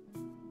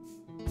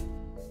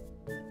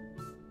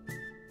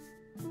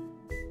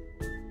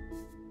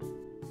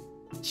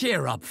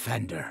 Cheer up,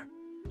 Fender.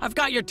 I've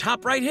got your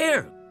top right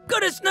here.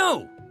 Good as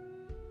new.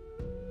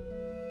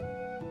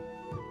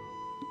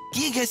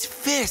 Giga's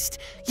fist,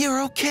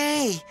 you're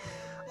okay.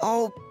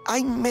 Oh,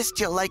 I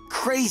missed you like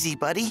crazy,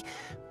 buddy.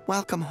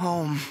 Welcome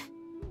home.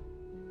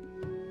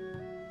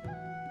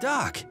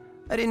 Doc,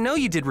 I didn't know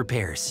you did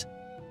repairs.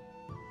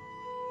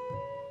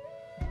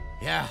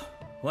 Yeah,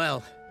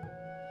 well,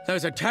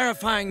 there's a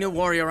terrifying new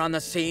warrior on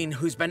the scene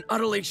who's been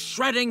utterly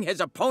shredding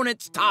his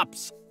opponent's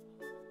tops.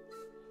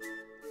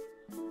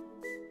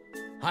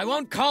 I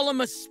won't call him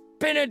a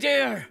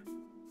spinadier,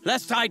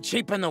 lest I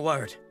cheapen the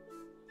word.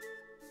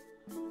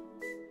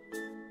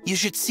 You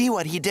should see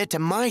what he did to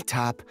my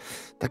top.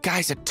 The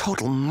guy's a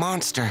total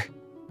monster.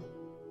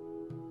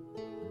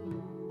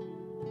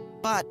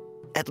 But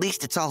at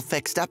least it's all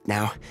fixed up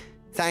now.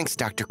 Thanks,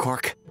 Dr.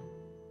 Corque.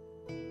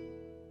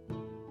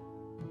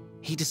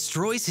 He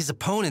destroys his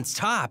opponent's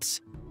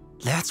tops.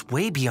 That's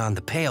way beyond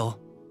the pale.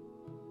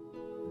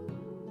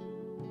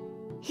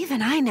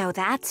 Even I know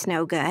that's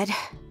no good.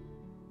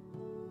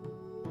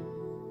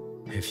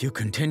 If you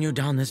continue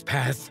down this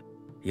path,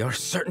 you're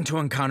certain to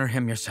encounter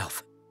him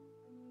yourself.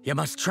 You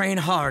must train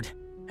hard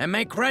and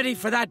make ready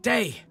for that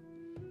day.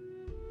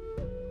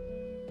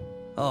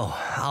 Oh,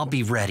 I'll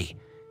be ready.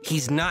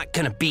 He's not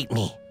gonna beat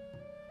me.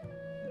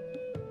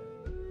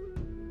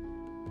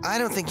 I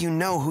don't think you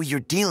know who you're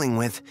dealing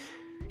with.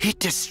 He'd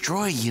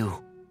destroy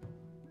you.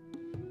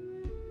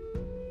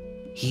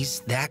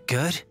 He's that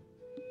good?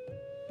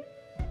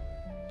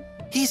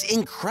 He's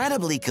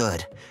incredibly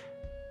good.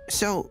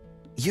 So,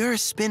 you're a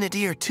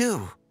spinadier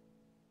too.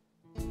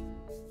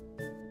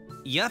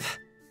 Yep,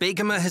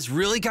 Beigoma has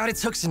really got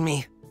its hooks in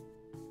me.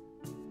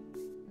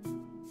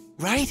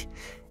 Right?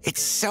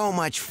 It's so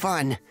much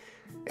fun.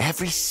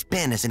 Every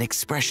spin is an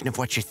expression of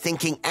what you're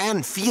thinking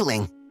and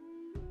feeling.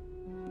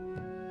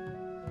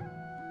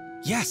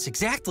 Yes,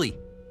 exactly.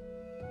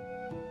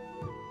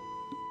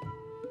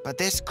 But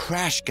this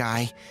Crash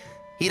guy,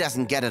 he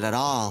doesn't get it at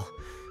all.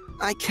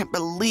 I can't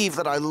believe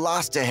that I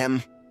lost to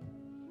him.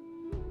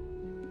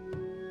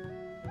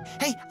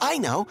 Hey, I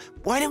know.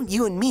 Why don't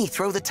you and me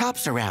throw the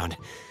tops around?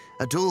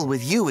 A duel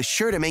with you is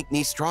sure to make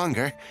me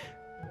stronger.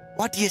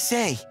 What do you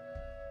say?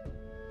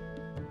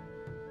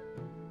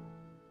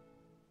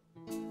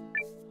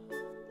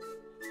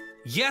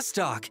 Yes,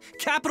 Doc.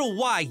 Capital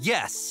Y,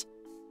 yes.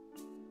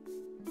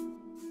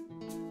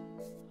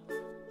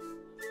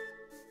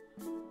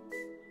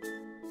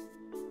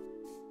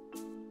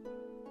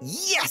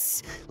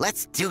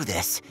 let's do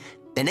this.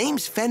 The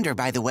name's Fender,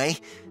 by the way,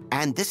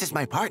 and this is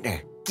my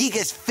partner,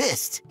 Giga's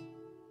Fist.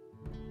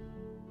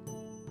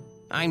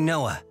 I'm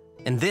Noah,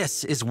 and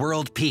this is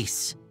World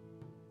Peace.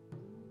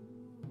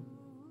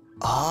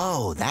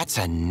 Oh, that's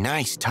a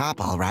nice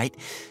top, all right.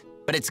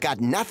 But it's got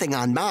nothing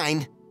on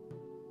mine.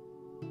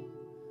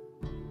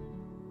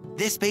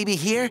 This baby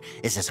here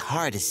is as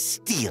hard as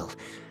steel.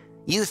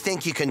 You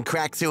think you can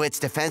crack through its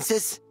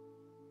defenses?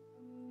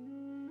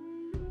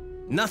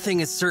 Nothing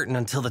is certain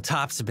until the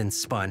tops have been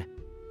spun.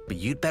 But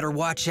you'd better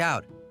watch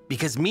out,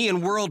 because me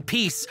and World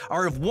Peace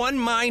are of one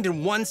mind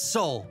and one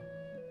soul.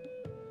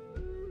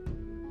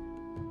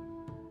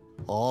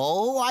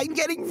 Oh, I'm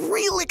getting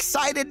real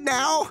excited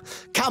now.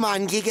 Come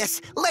on,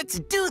 Gigas, let's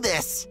do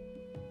this.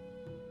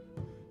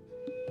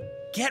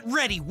 Get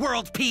ready,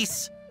 World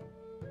Peace.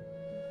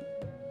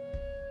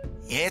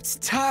 It's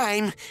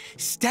time.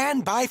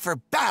 Stand by for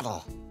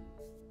battle.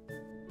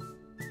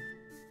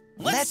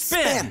 Let's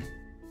spin.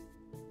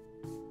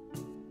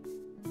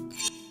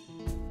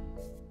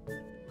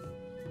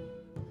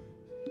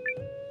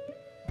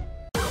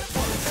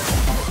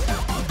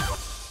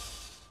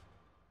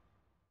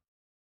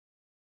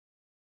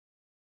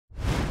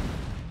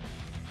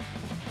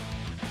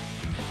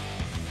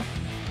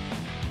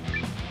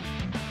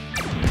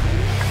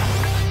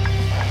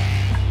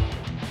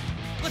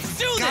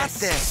 Got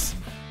this.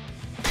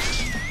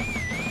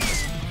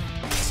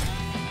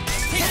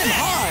 Hit him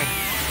hard.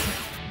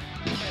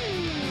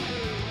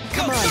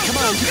 Come on,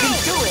 you can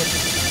do it.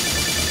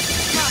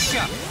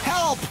 Gotcha.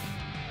 Help.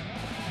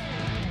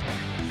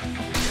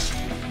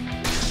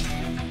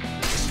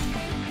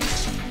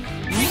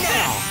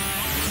 Now.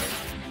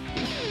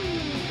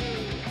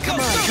 Come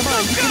on,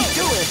 you can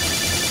do it.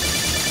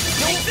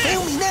 Don't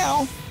fail me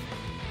now.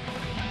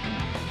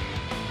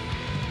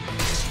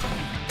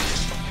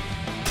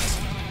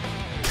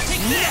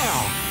 Now!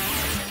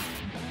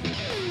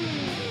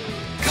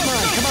 Come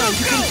on,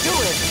 you can do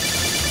it!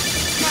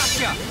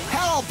 Gotcha!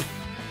 Help!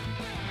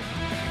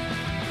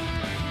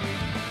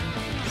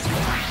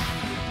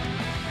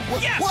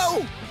 Yes! Whoa!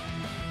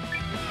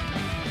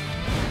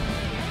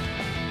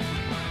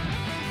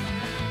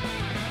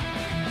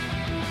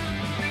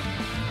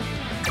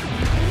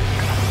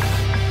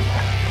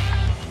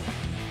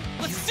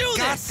 Let's do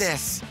Got this!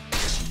 this!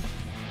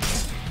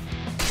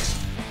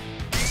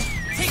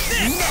 Take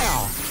this!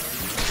 Now!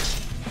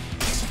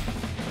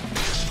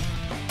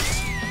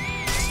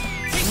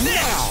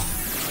 Now!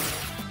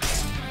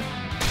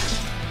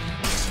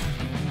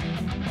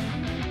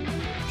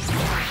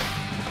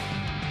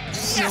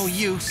 Yes! No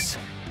use.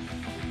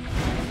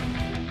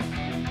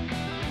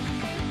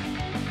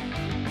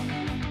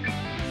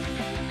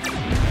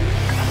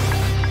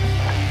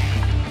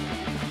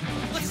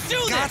 Let's do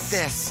Got this!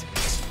 this.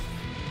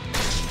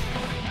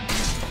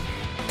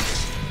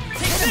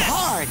 Take Hit him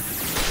hard.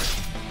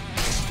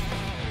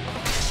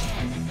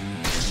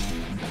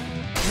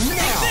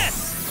 Now! Take this!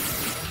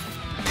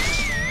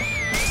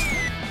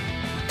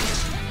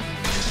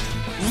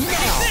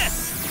 Now! This!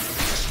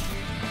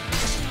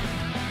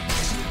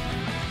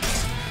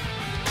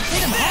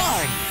 Hit him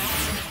hard!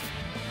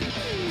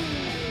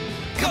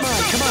 Come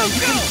on,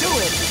 you can do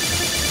it!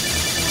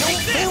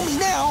 Don't fail me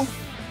now!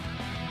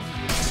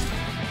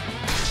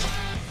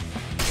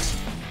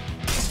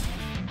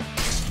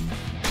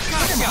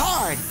 Hit him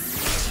hard!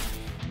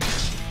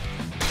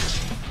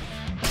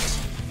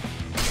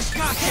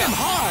 Gotcha! Hit him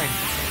hard!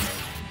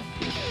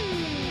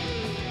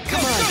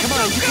 Come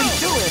on, you can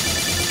do it!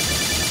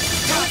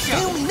 Don't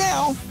fail me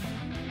now!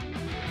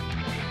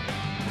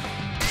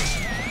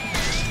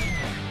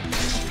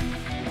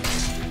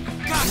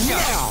 Gotcha!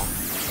 Now!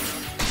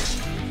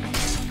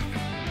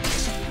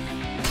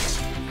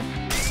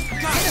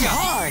 Gotcha! Hit him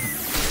hard!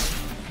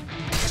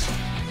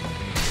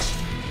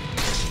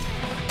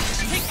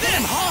 Take Hit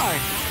him this!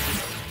 hard!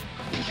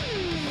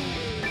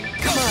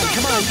 Come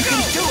on, you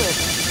can do it!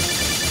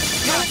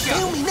 Don't Gotcha!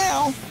 fail me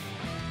now!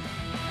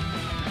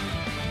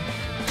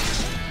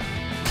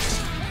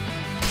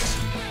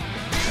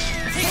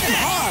 Take Hit him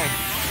this! hard!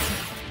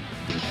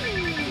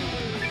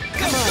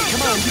 Come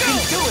on, you can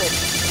do it!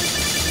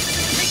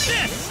 Take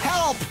this!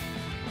 Help!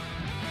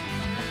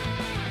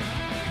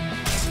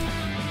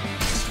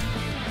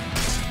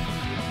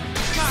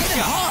 Gotcha! Hit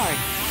him hard!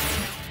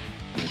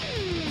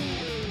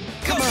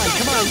 Come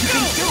on, you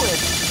can do it!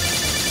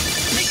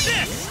 Take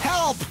this!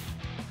 Help!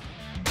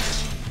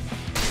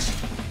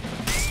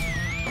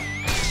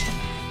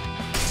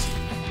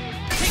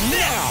 Take this!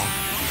 Now!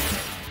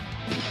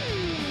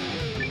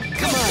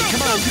 Come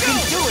on, you can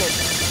do it!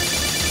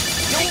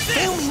 Don't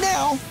fail me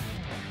now!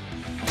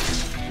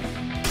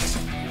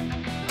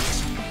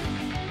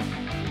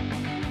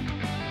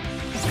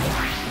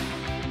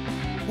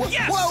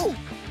 Yes! Whoa!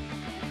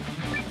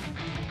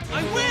 I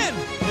win!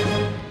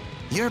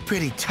 You're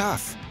pretty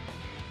tough.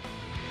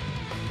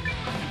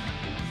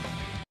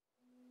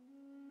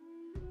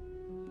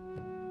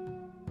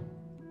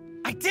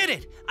 I did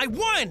it! I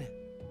won!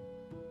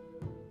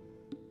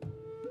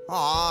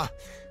 Aw,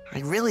 I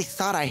really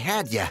thought I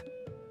had ya.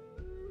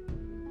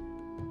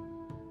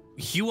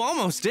 You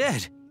almost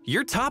did.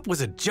 Your top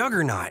was a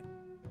juggernaut.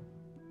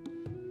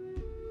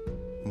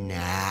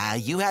 Nah,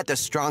 you had the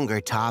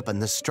stronger top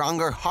and the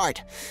stronger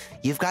heart.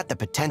 You've got the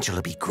potential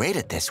to be great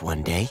at this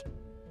one day.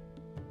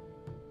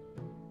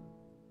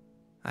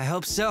 I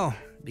hope so,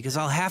 because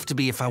I'll have to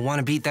be if I want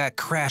to beat that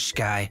Crash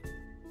guy.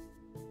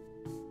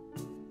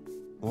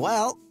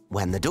 Well,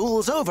 when the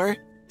duel's over,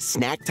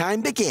 snack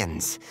time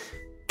begins.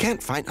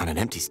 Can't fight on an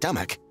empty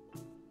stomach.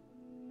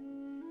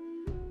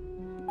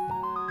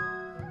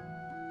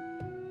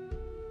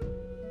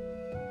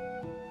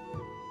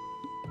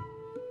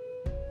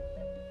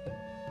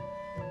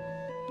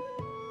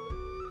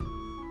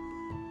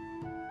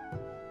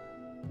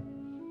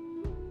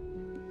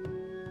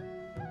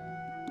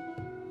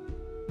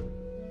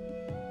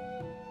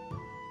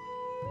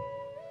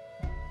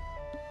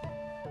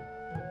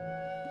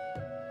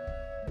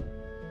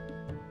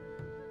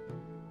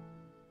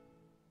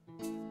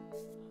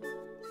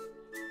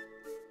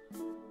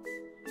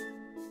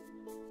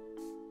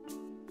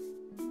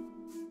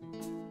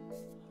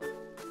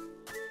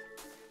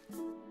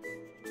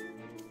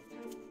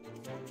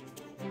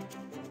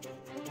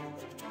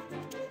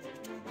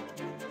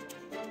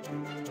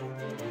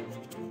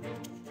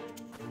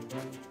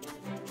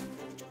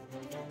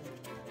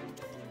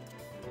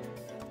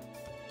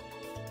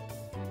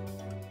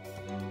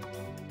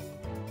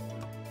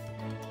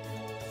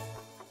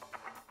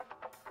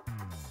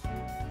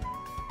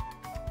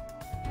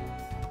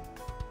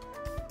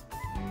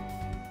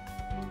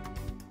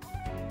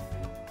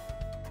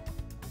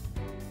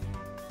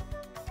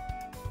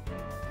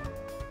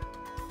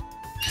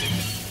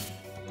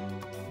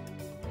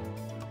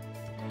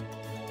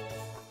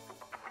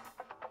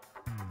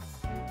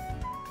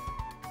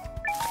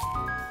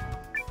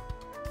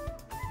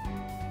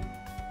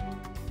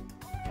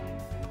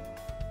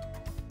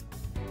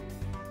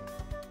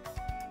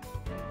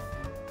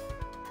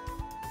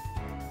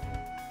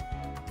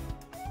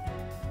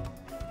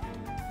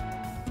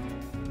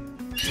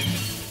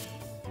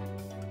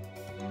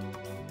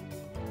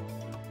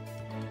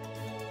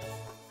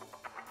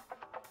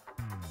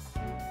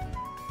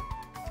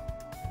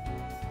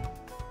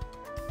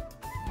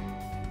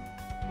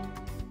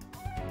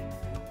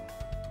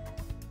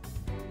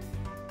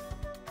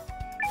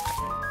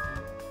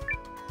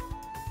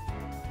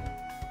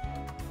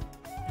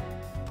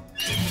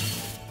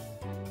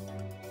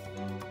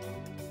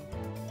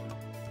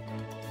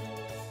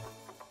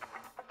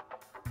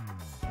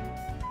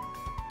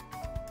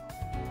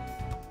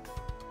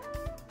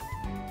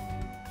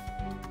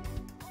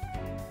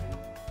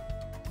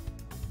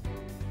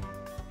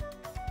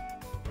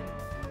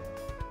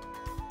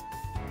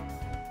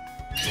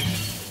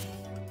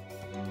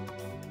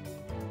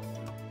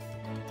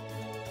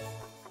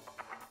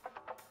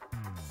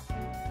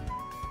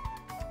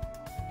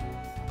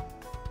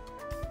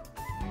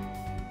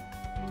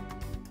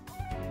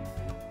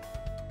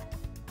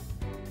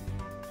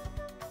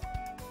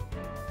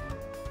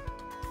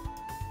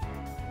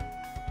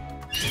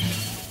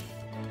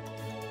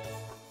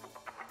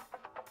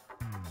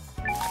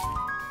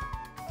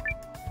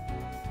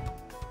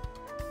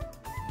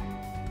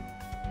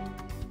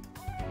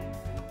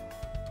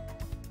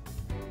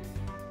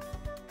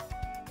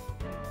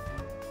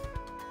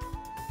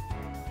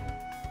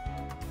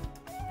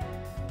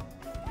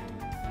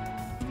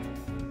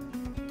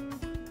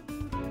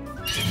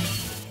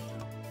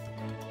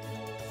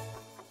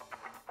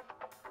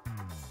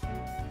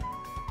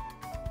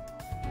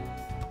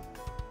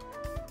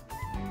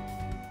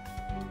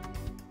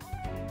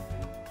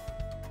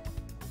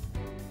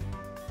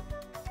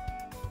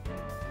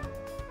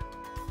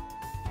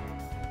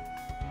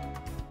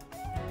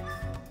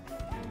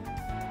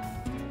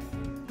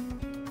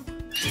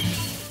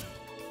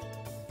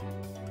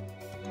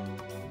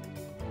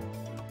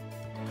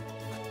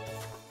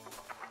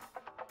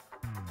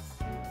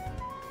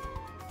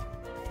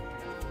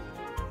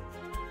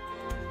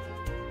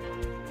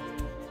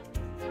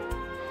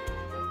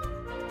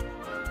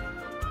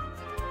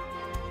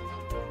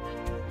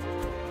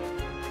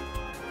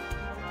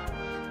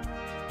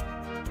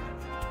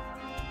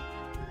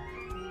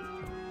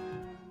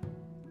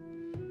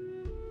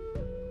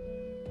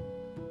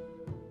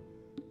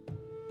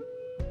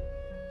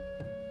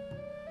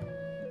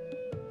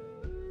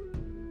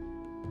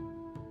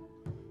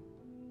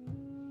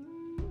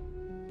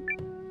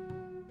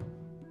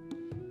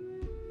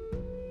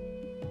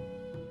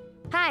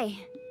 Hi.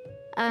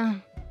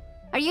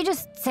 Are you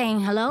just saying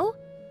hello?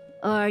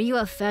 Or are you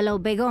a fellow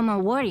Beigoma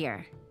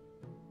warrior?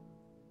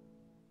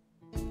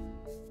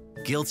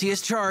 Guilty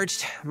as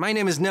charged. My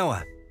name is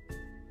Noah.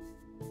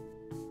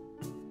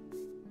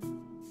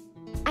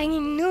 I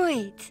knew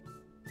it!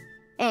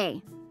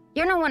 Hey,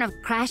 you're not one of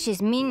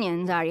Crash's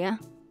minions, are you?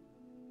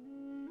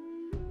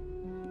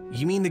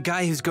 You mean the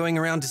guy who's going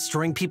around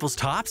destroying people's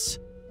tops?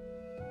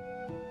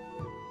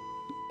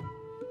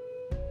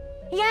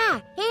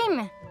 Yeah,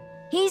 him!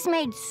 He's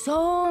made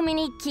so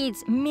many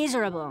kids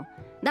miserable.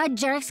 That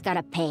jerk's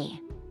gotta pay.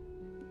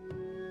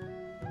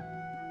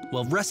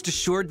 Well, rest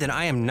assured that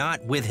I am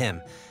not with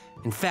him.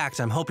 In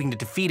fact, I'm hoping to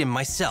defeat him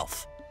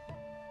myself.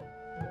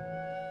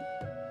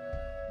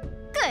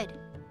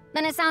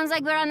 Then it sounds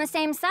like we're on the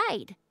same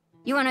side.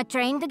 You wanna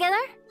train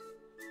together?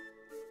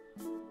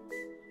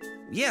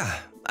 Yeah,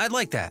 I'd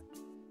like that.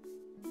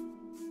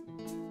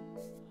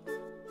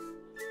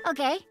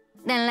 Okay,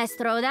 then let's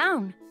throw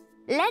down.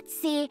 Let's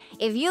see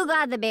if you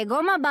got the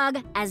Beigoma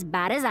bug as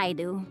bad as I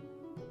do.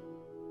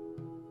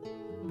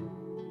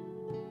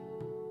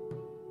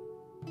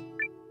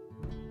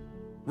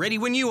 Ready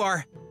when you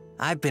are.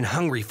 I've been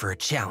hungry for a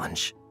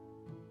challenge.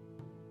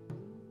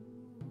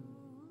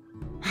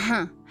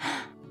 Huh.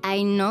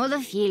 I know the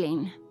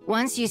feeling.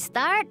 Once you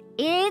start,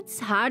 it's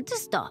hard to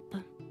stop.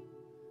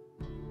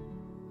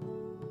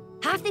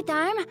 Half the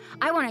time,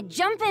 I want to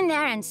jump in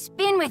there and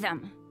spin with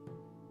them.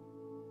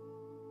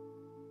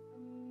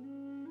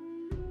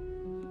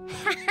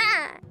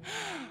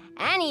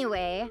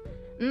 Anyway,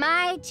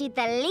 my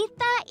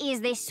Chitalita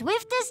is the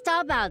swiftest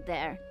top out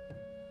there.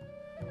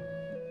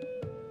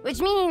 Which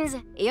means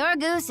your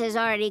goose is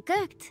already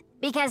cooked,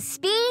 because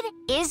speed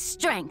is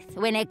strength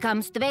when it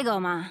comes to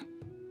Beigoma.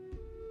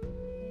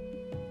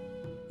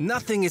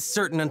 Nothing is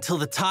certain until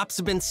the tops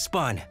have been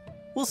spun.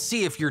 We'll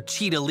see if your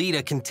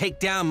Chitalita can take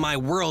down my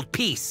world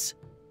peace.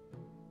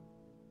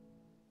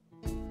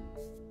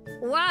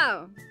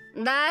 Wow,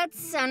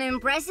 that's an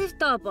impressive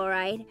top, all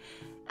right.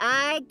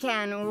 I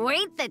can't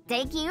wait to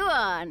take you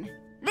on.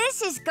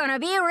 This is gonna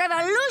be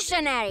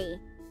revolutionary.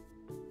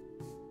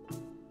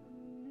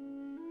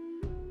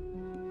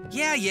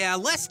 Yeah,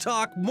 less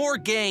talk, more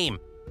game.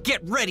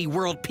 Get ready,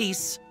 world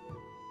peace.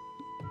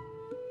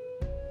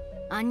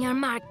 On your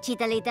mark,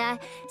 Chitalita.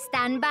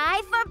 Stand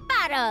by for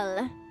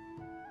battle.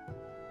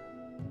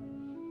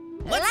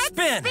 Let's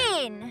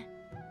spin.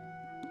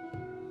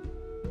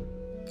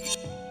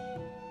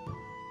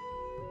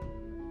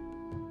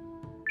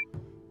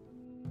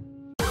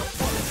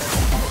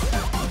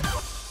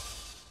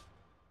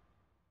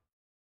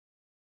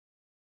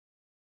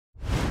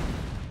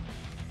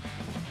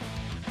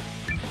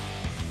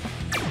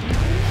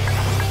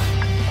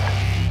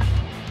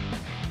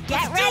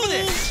 Get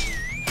ready.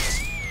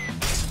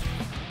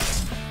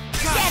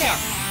 Get it.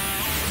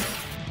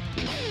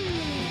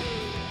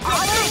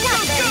 All or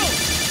nothing.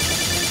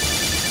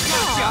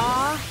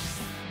 Aww.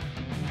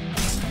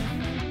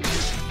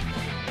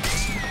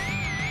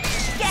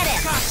 Get it.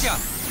 Gotcha.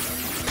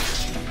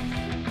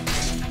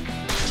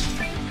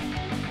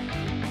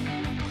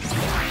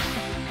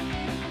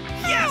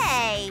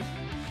 Hey.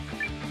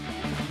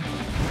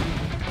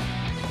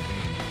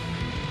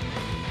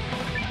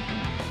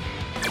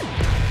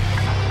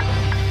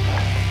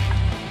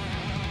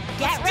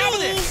 Get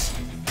ready.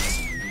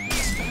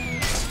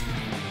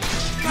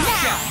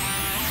 Gotcha.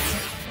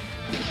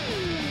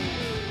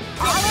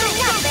 All or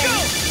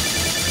nothing.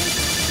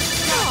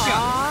 Gotcha.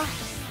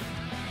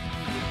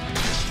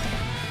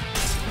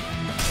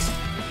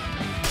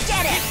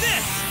 Get it. Take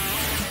this.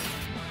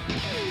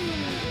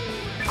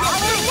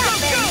 All or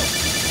nothing.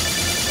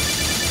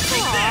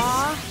 Take this.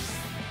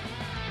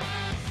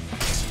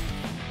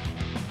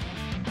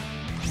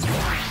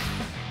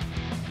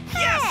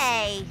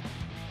 Hey.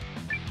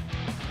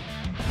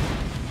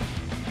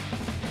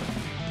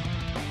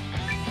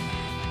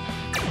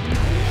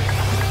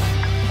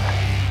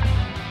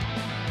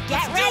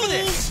 Get ready.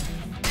 This.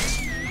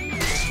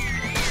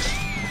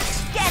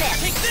 Get it.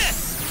 Take this.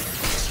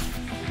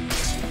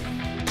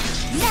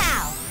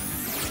 Now.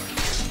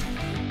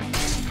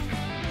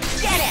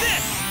 Get it.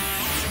 This.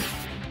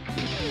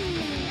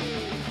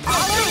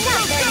 All or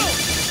nothing.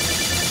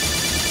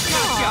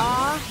 Gotcha.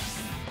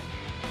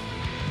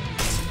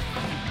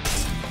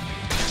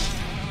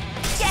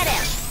 Get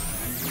it.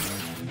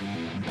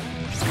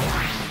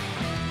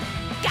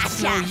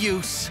 No Gotcha.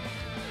 use.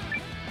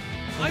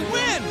 I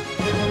win.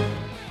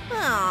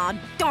 Aw,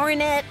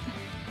 darn it.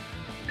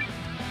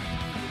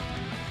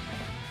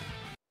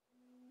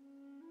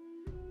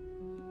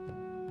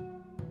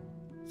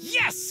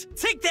 Yes!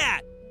 Take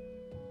that!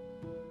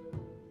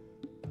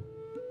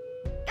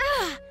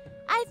 Ugh,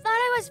 I thought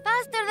I was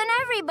faster than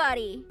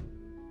everybody.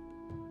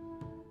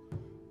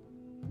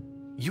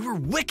 You were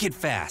wicked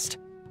fast.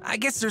 I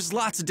guess there's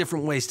lots of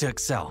different ways to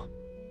excel.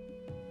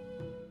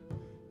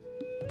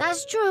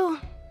 That's true.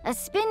 A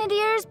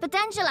Spinadier's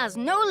potential has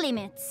no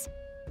limits.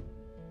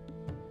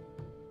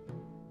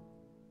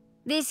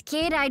 This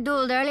kid I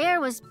dueled earlier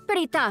was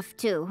pretty tough,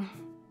 too.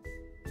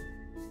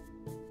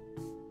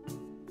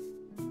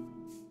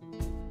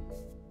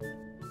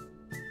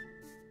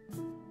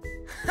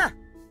 Huh.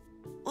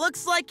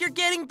 Looks like you're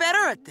getting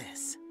better at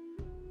this.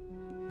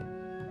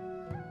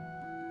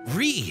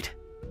 Reid!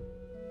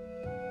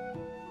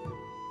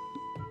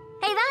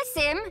 Hey, that's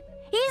him.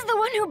 He's the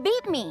one who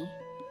beat me.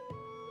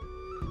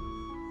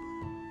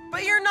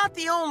 But you're not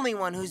the only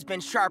one who's been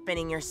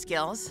sharpening your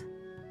skills.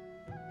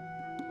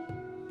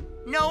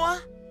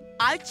 Noah,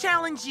 I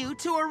challenge you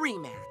to a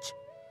rematch.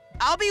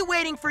 I'll be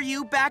waiting for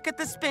you back at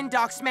the Spin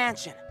Doc's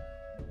mansion.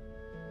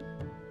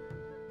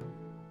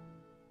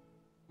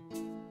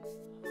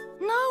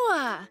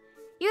 Noah,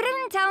 you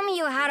didn't tell me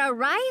you had a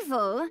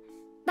rival.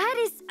 That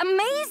is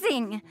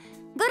amazing.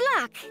 Good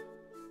luck.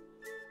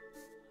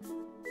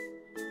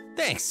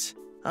 Thanks.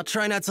 I'll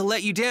try not to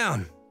let you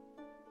down.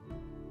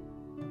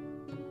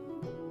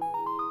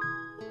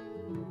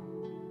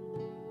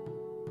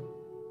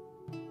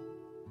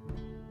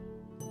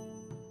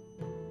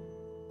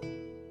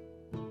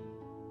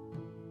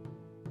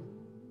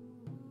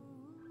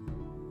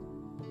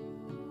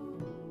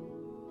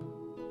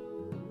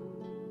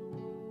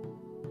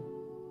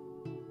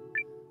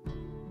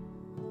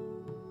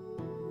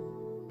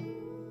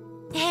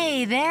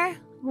 Hey there.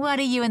 What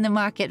are you in the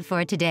market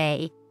for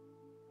today?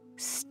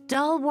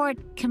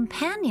 Stalwart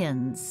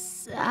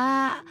companions.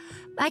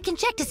 I can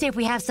check to see if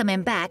we have some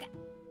in back.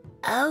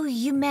 Oh,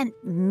 you meant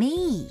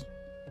me.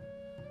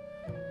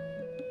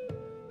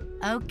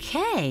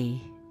 Okay.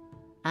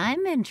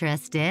 I'm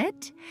interested.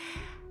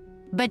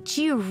 But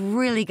you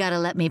really gotta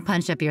let me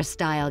punch up your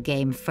style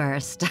game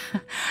first.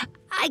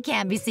 I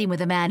can't be seen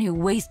with a man who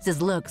wastes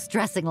his looks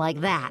dressing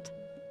like that.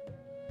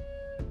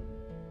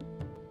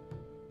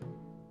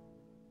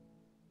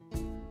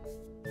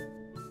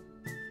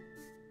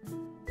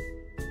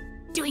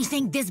 Do you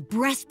think this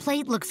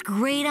breastplate looks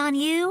great on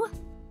you?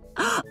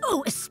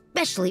 Oh,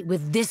 especially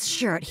with this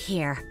shirt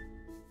here.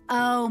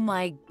 Oh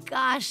my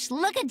gosh,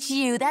 look at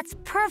you, that's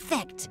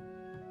perfect.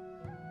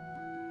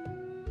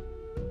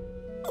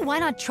 Why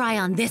not try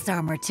on this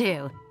armor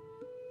too?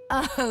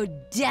 Oh,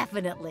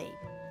 definitely.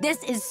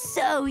 This is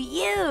so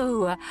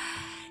you.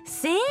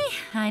 See?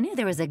 I knew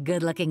there was a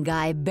good-looking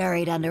guy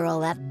buried under all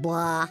that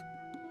blah.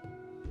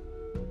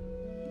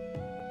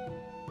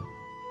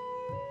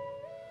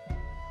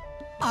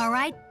 All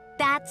right,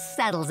 that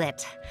settles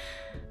it.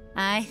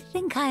 I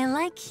think I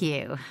like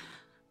you.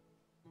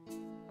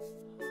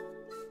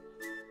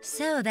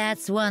 So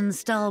that's one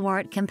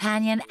stalwart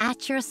companion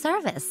at your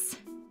service.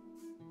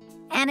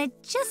 And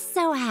it just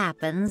so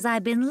happens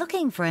I've been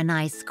looking for a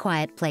nice,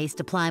 quiet place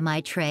to ply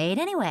my trade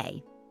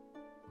anyway.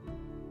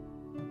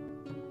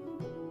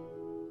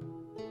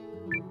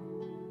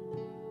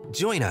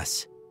 Join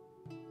us.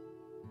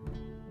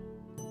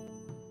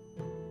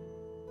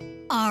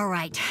 All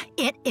right,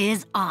 it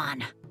is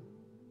on.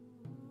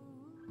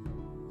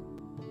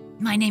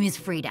 My name is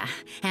Frida,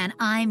 and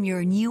I'm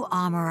your new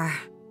armorer.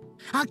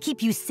 I'll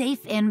keep you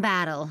safe in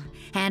battle,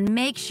 and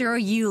make sure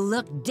you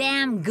look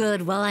damn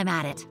good while I'm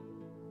at it.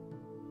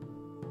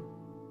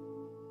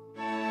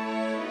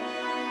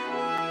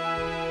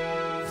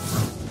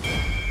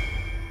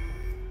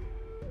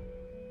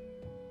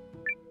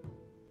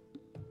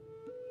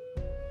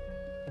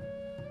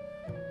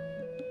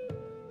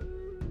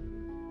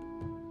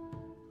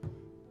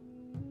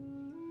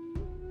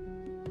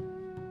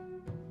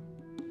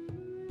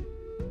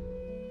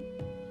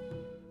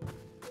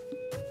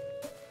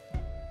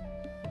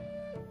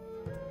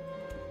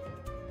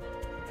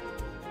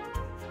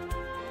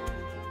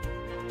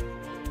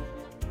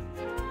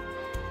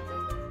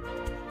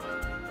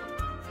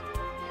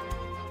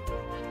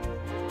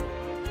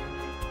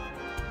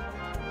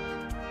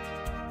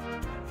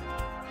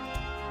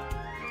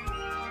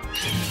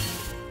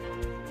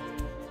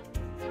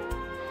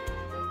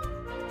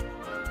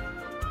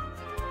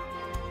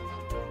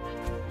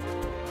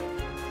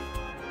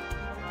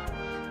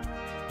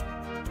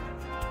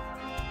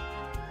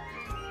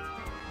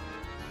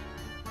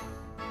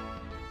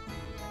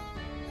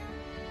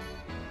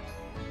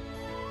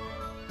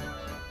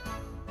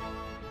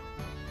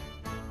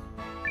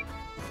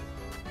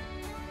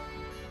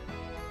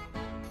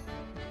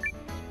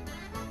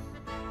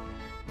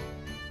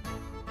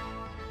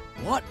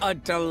 What a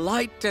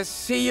delight to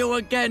see you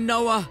again,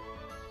 Noah.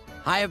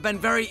 I have been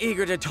very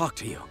eager to talk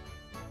to you.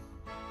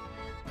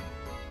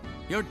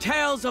 Your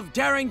tales of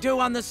daring-do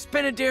on the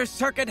Spinadir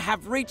circuit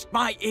have reached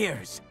my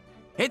ears.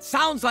 It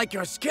sounds like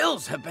your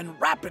skills have been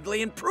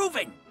rapidly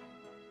improving.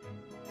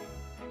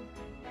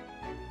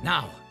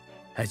 Now,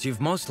 as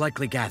you've most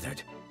likely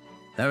gathered,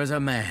 there is a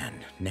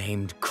man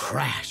named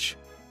Crash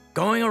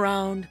going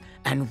around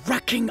and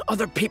wrecking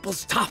other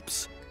people's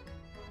tops.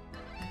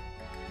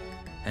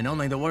 And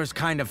only the worst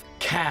kind of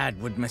cad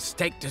would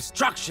mistake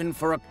destruction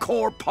for a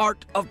core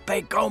part of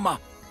Beigoma.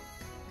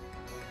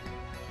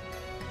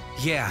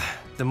 Yeah,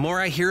 the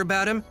more I hear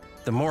about him,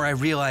 the more I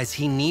realize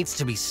he needs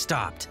to be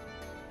stopped.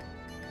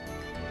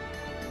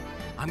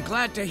 I'm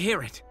glad to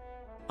hear it.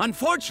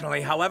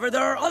 Unfortunately, however,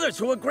 there are others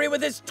who agree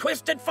with his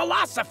twisted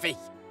philosophy.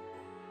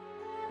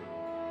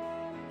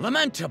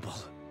 Lamentable.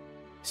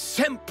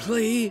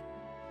 Simply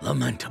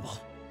lamentable.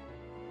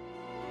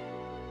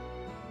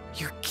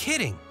 You're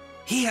kidding.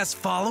 He has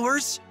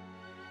followers?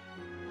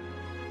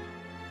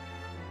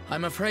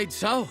 I'm afraid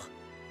so.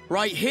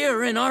 Right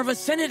here in our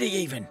vicinity,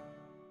 even.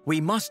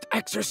 We must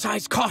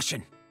exercise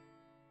caution.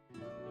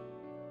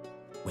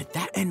 With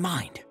that in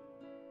mind,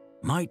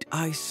 might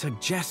I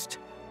suggest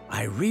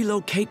I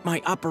relocate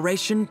my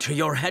operation to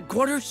your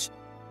headquarters?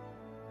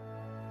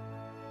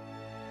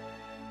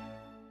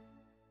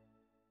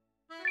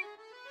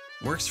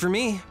 Works for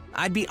me.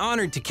 I'd be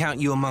honored to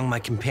count you among my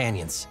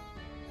companions.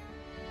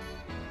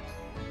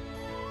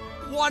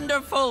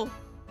 Wonderful!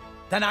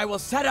 Then I will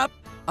set up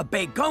a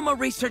Beigoma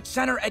Research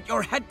Center at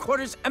your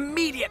headquarters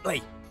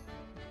immediately.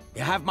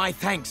 You have my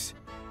thanks,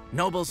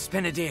 noble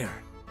Spinadir.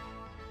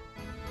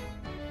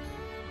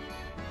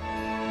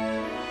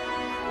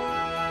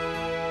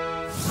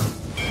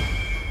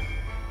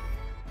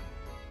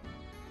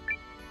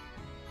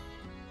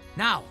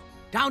 Now,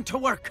 down to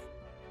work.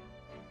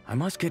 I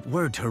must get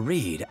word to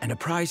Reid and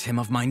apprise him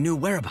of my new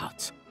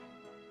whereabouts.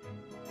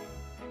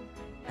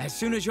 As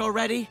soon as you're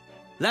ready,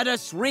 let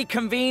us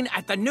reconvene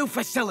at the new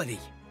facility.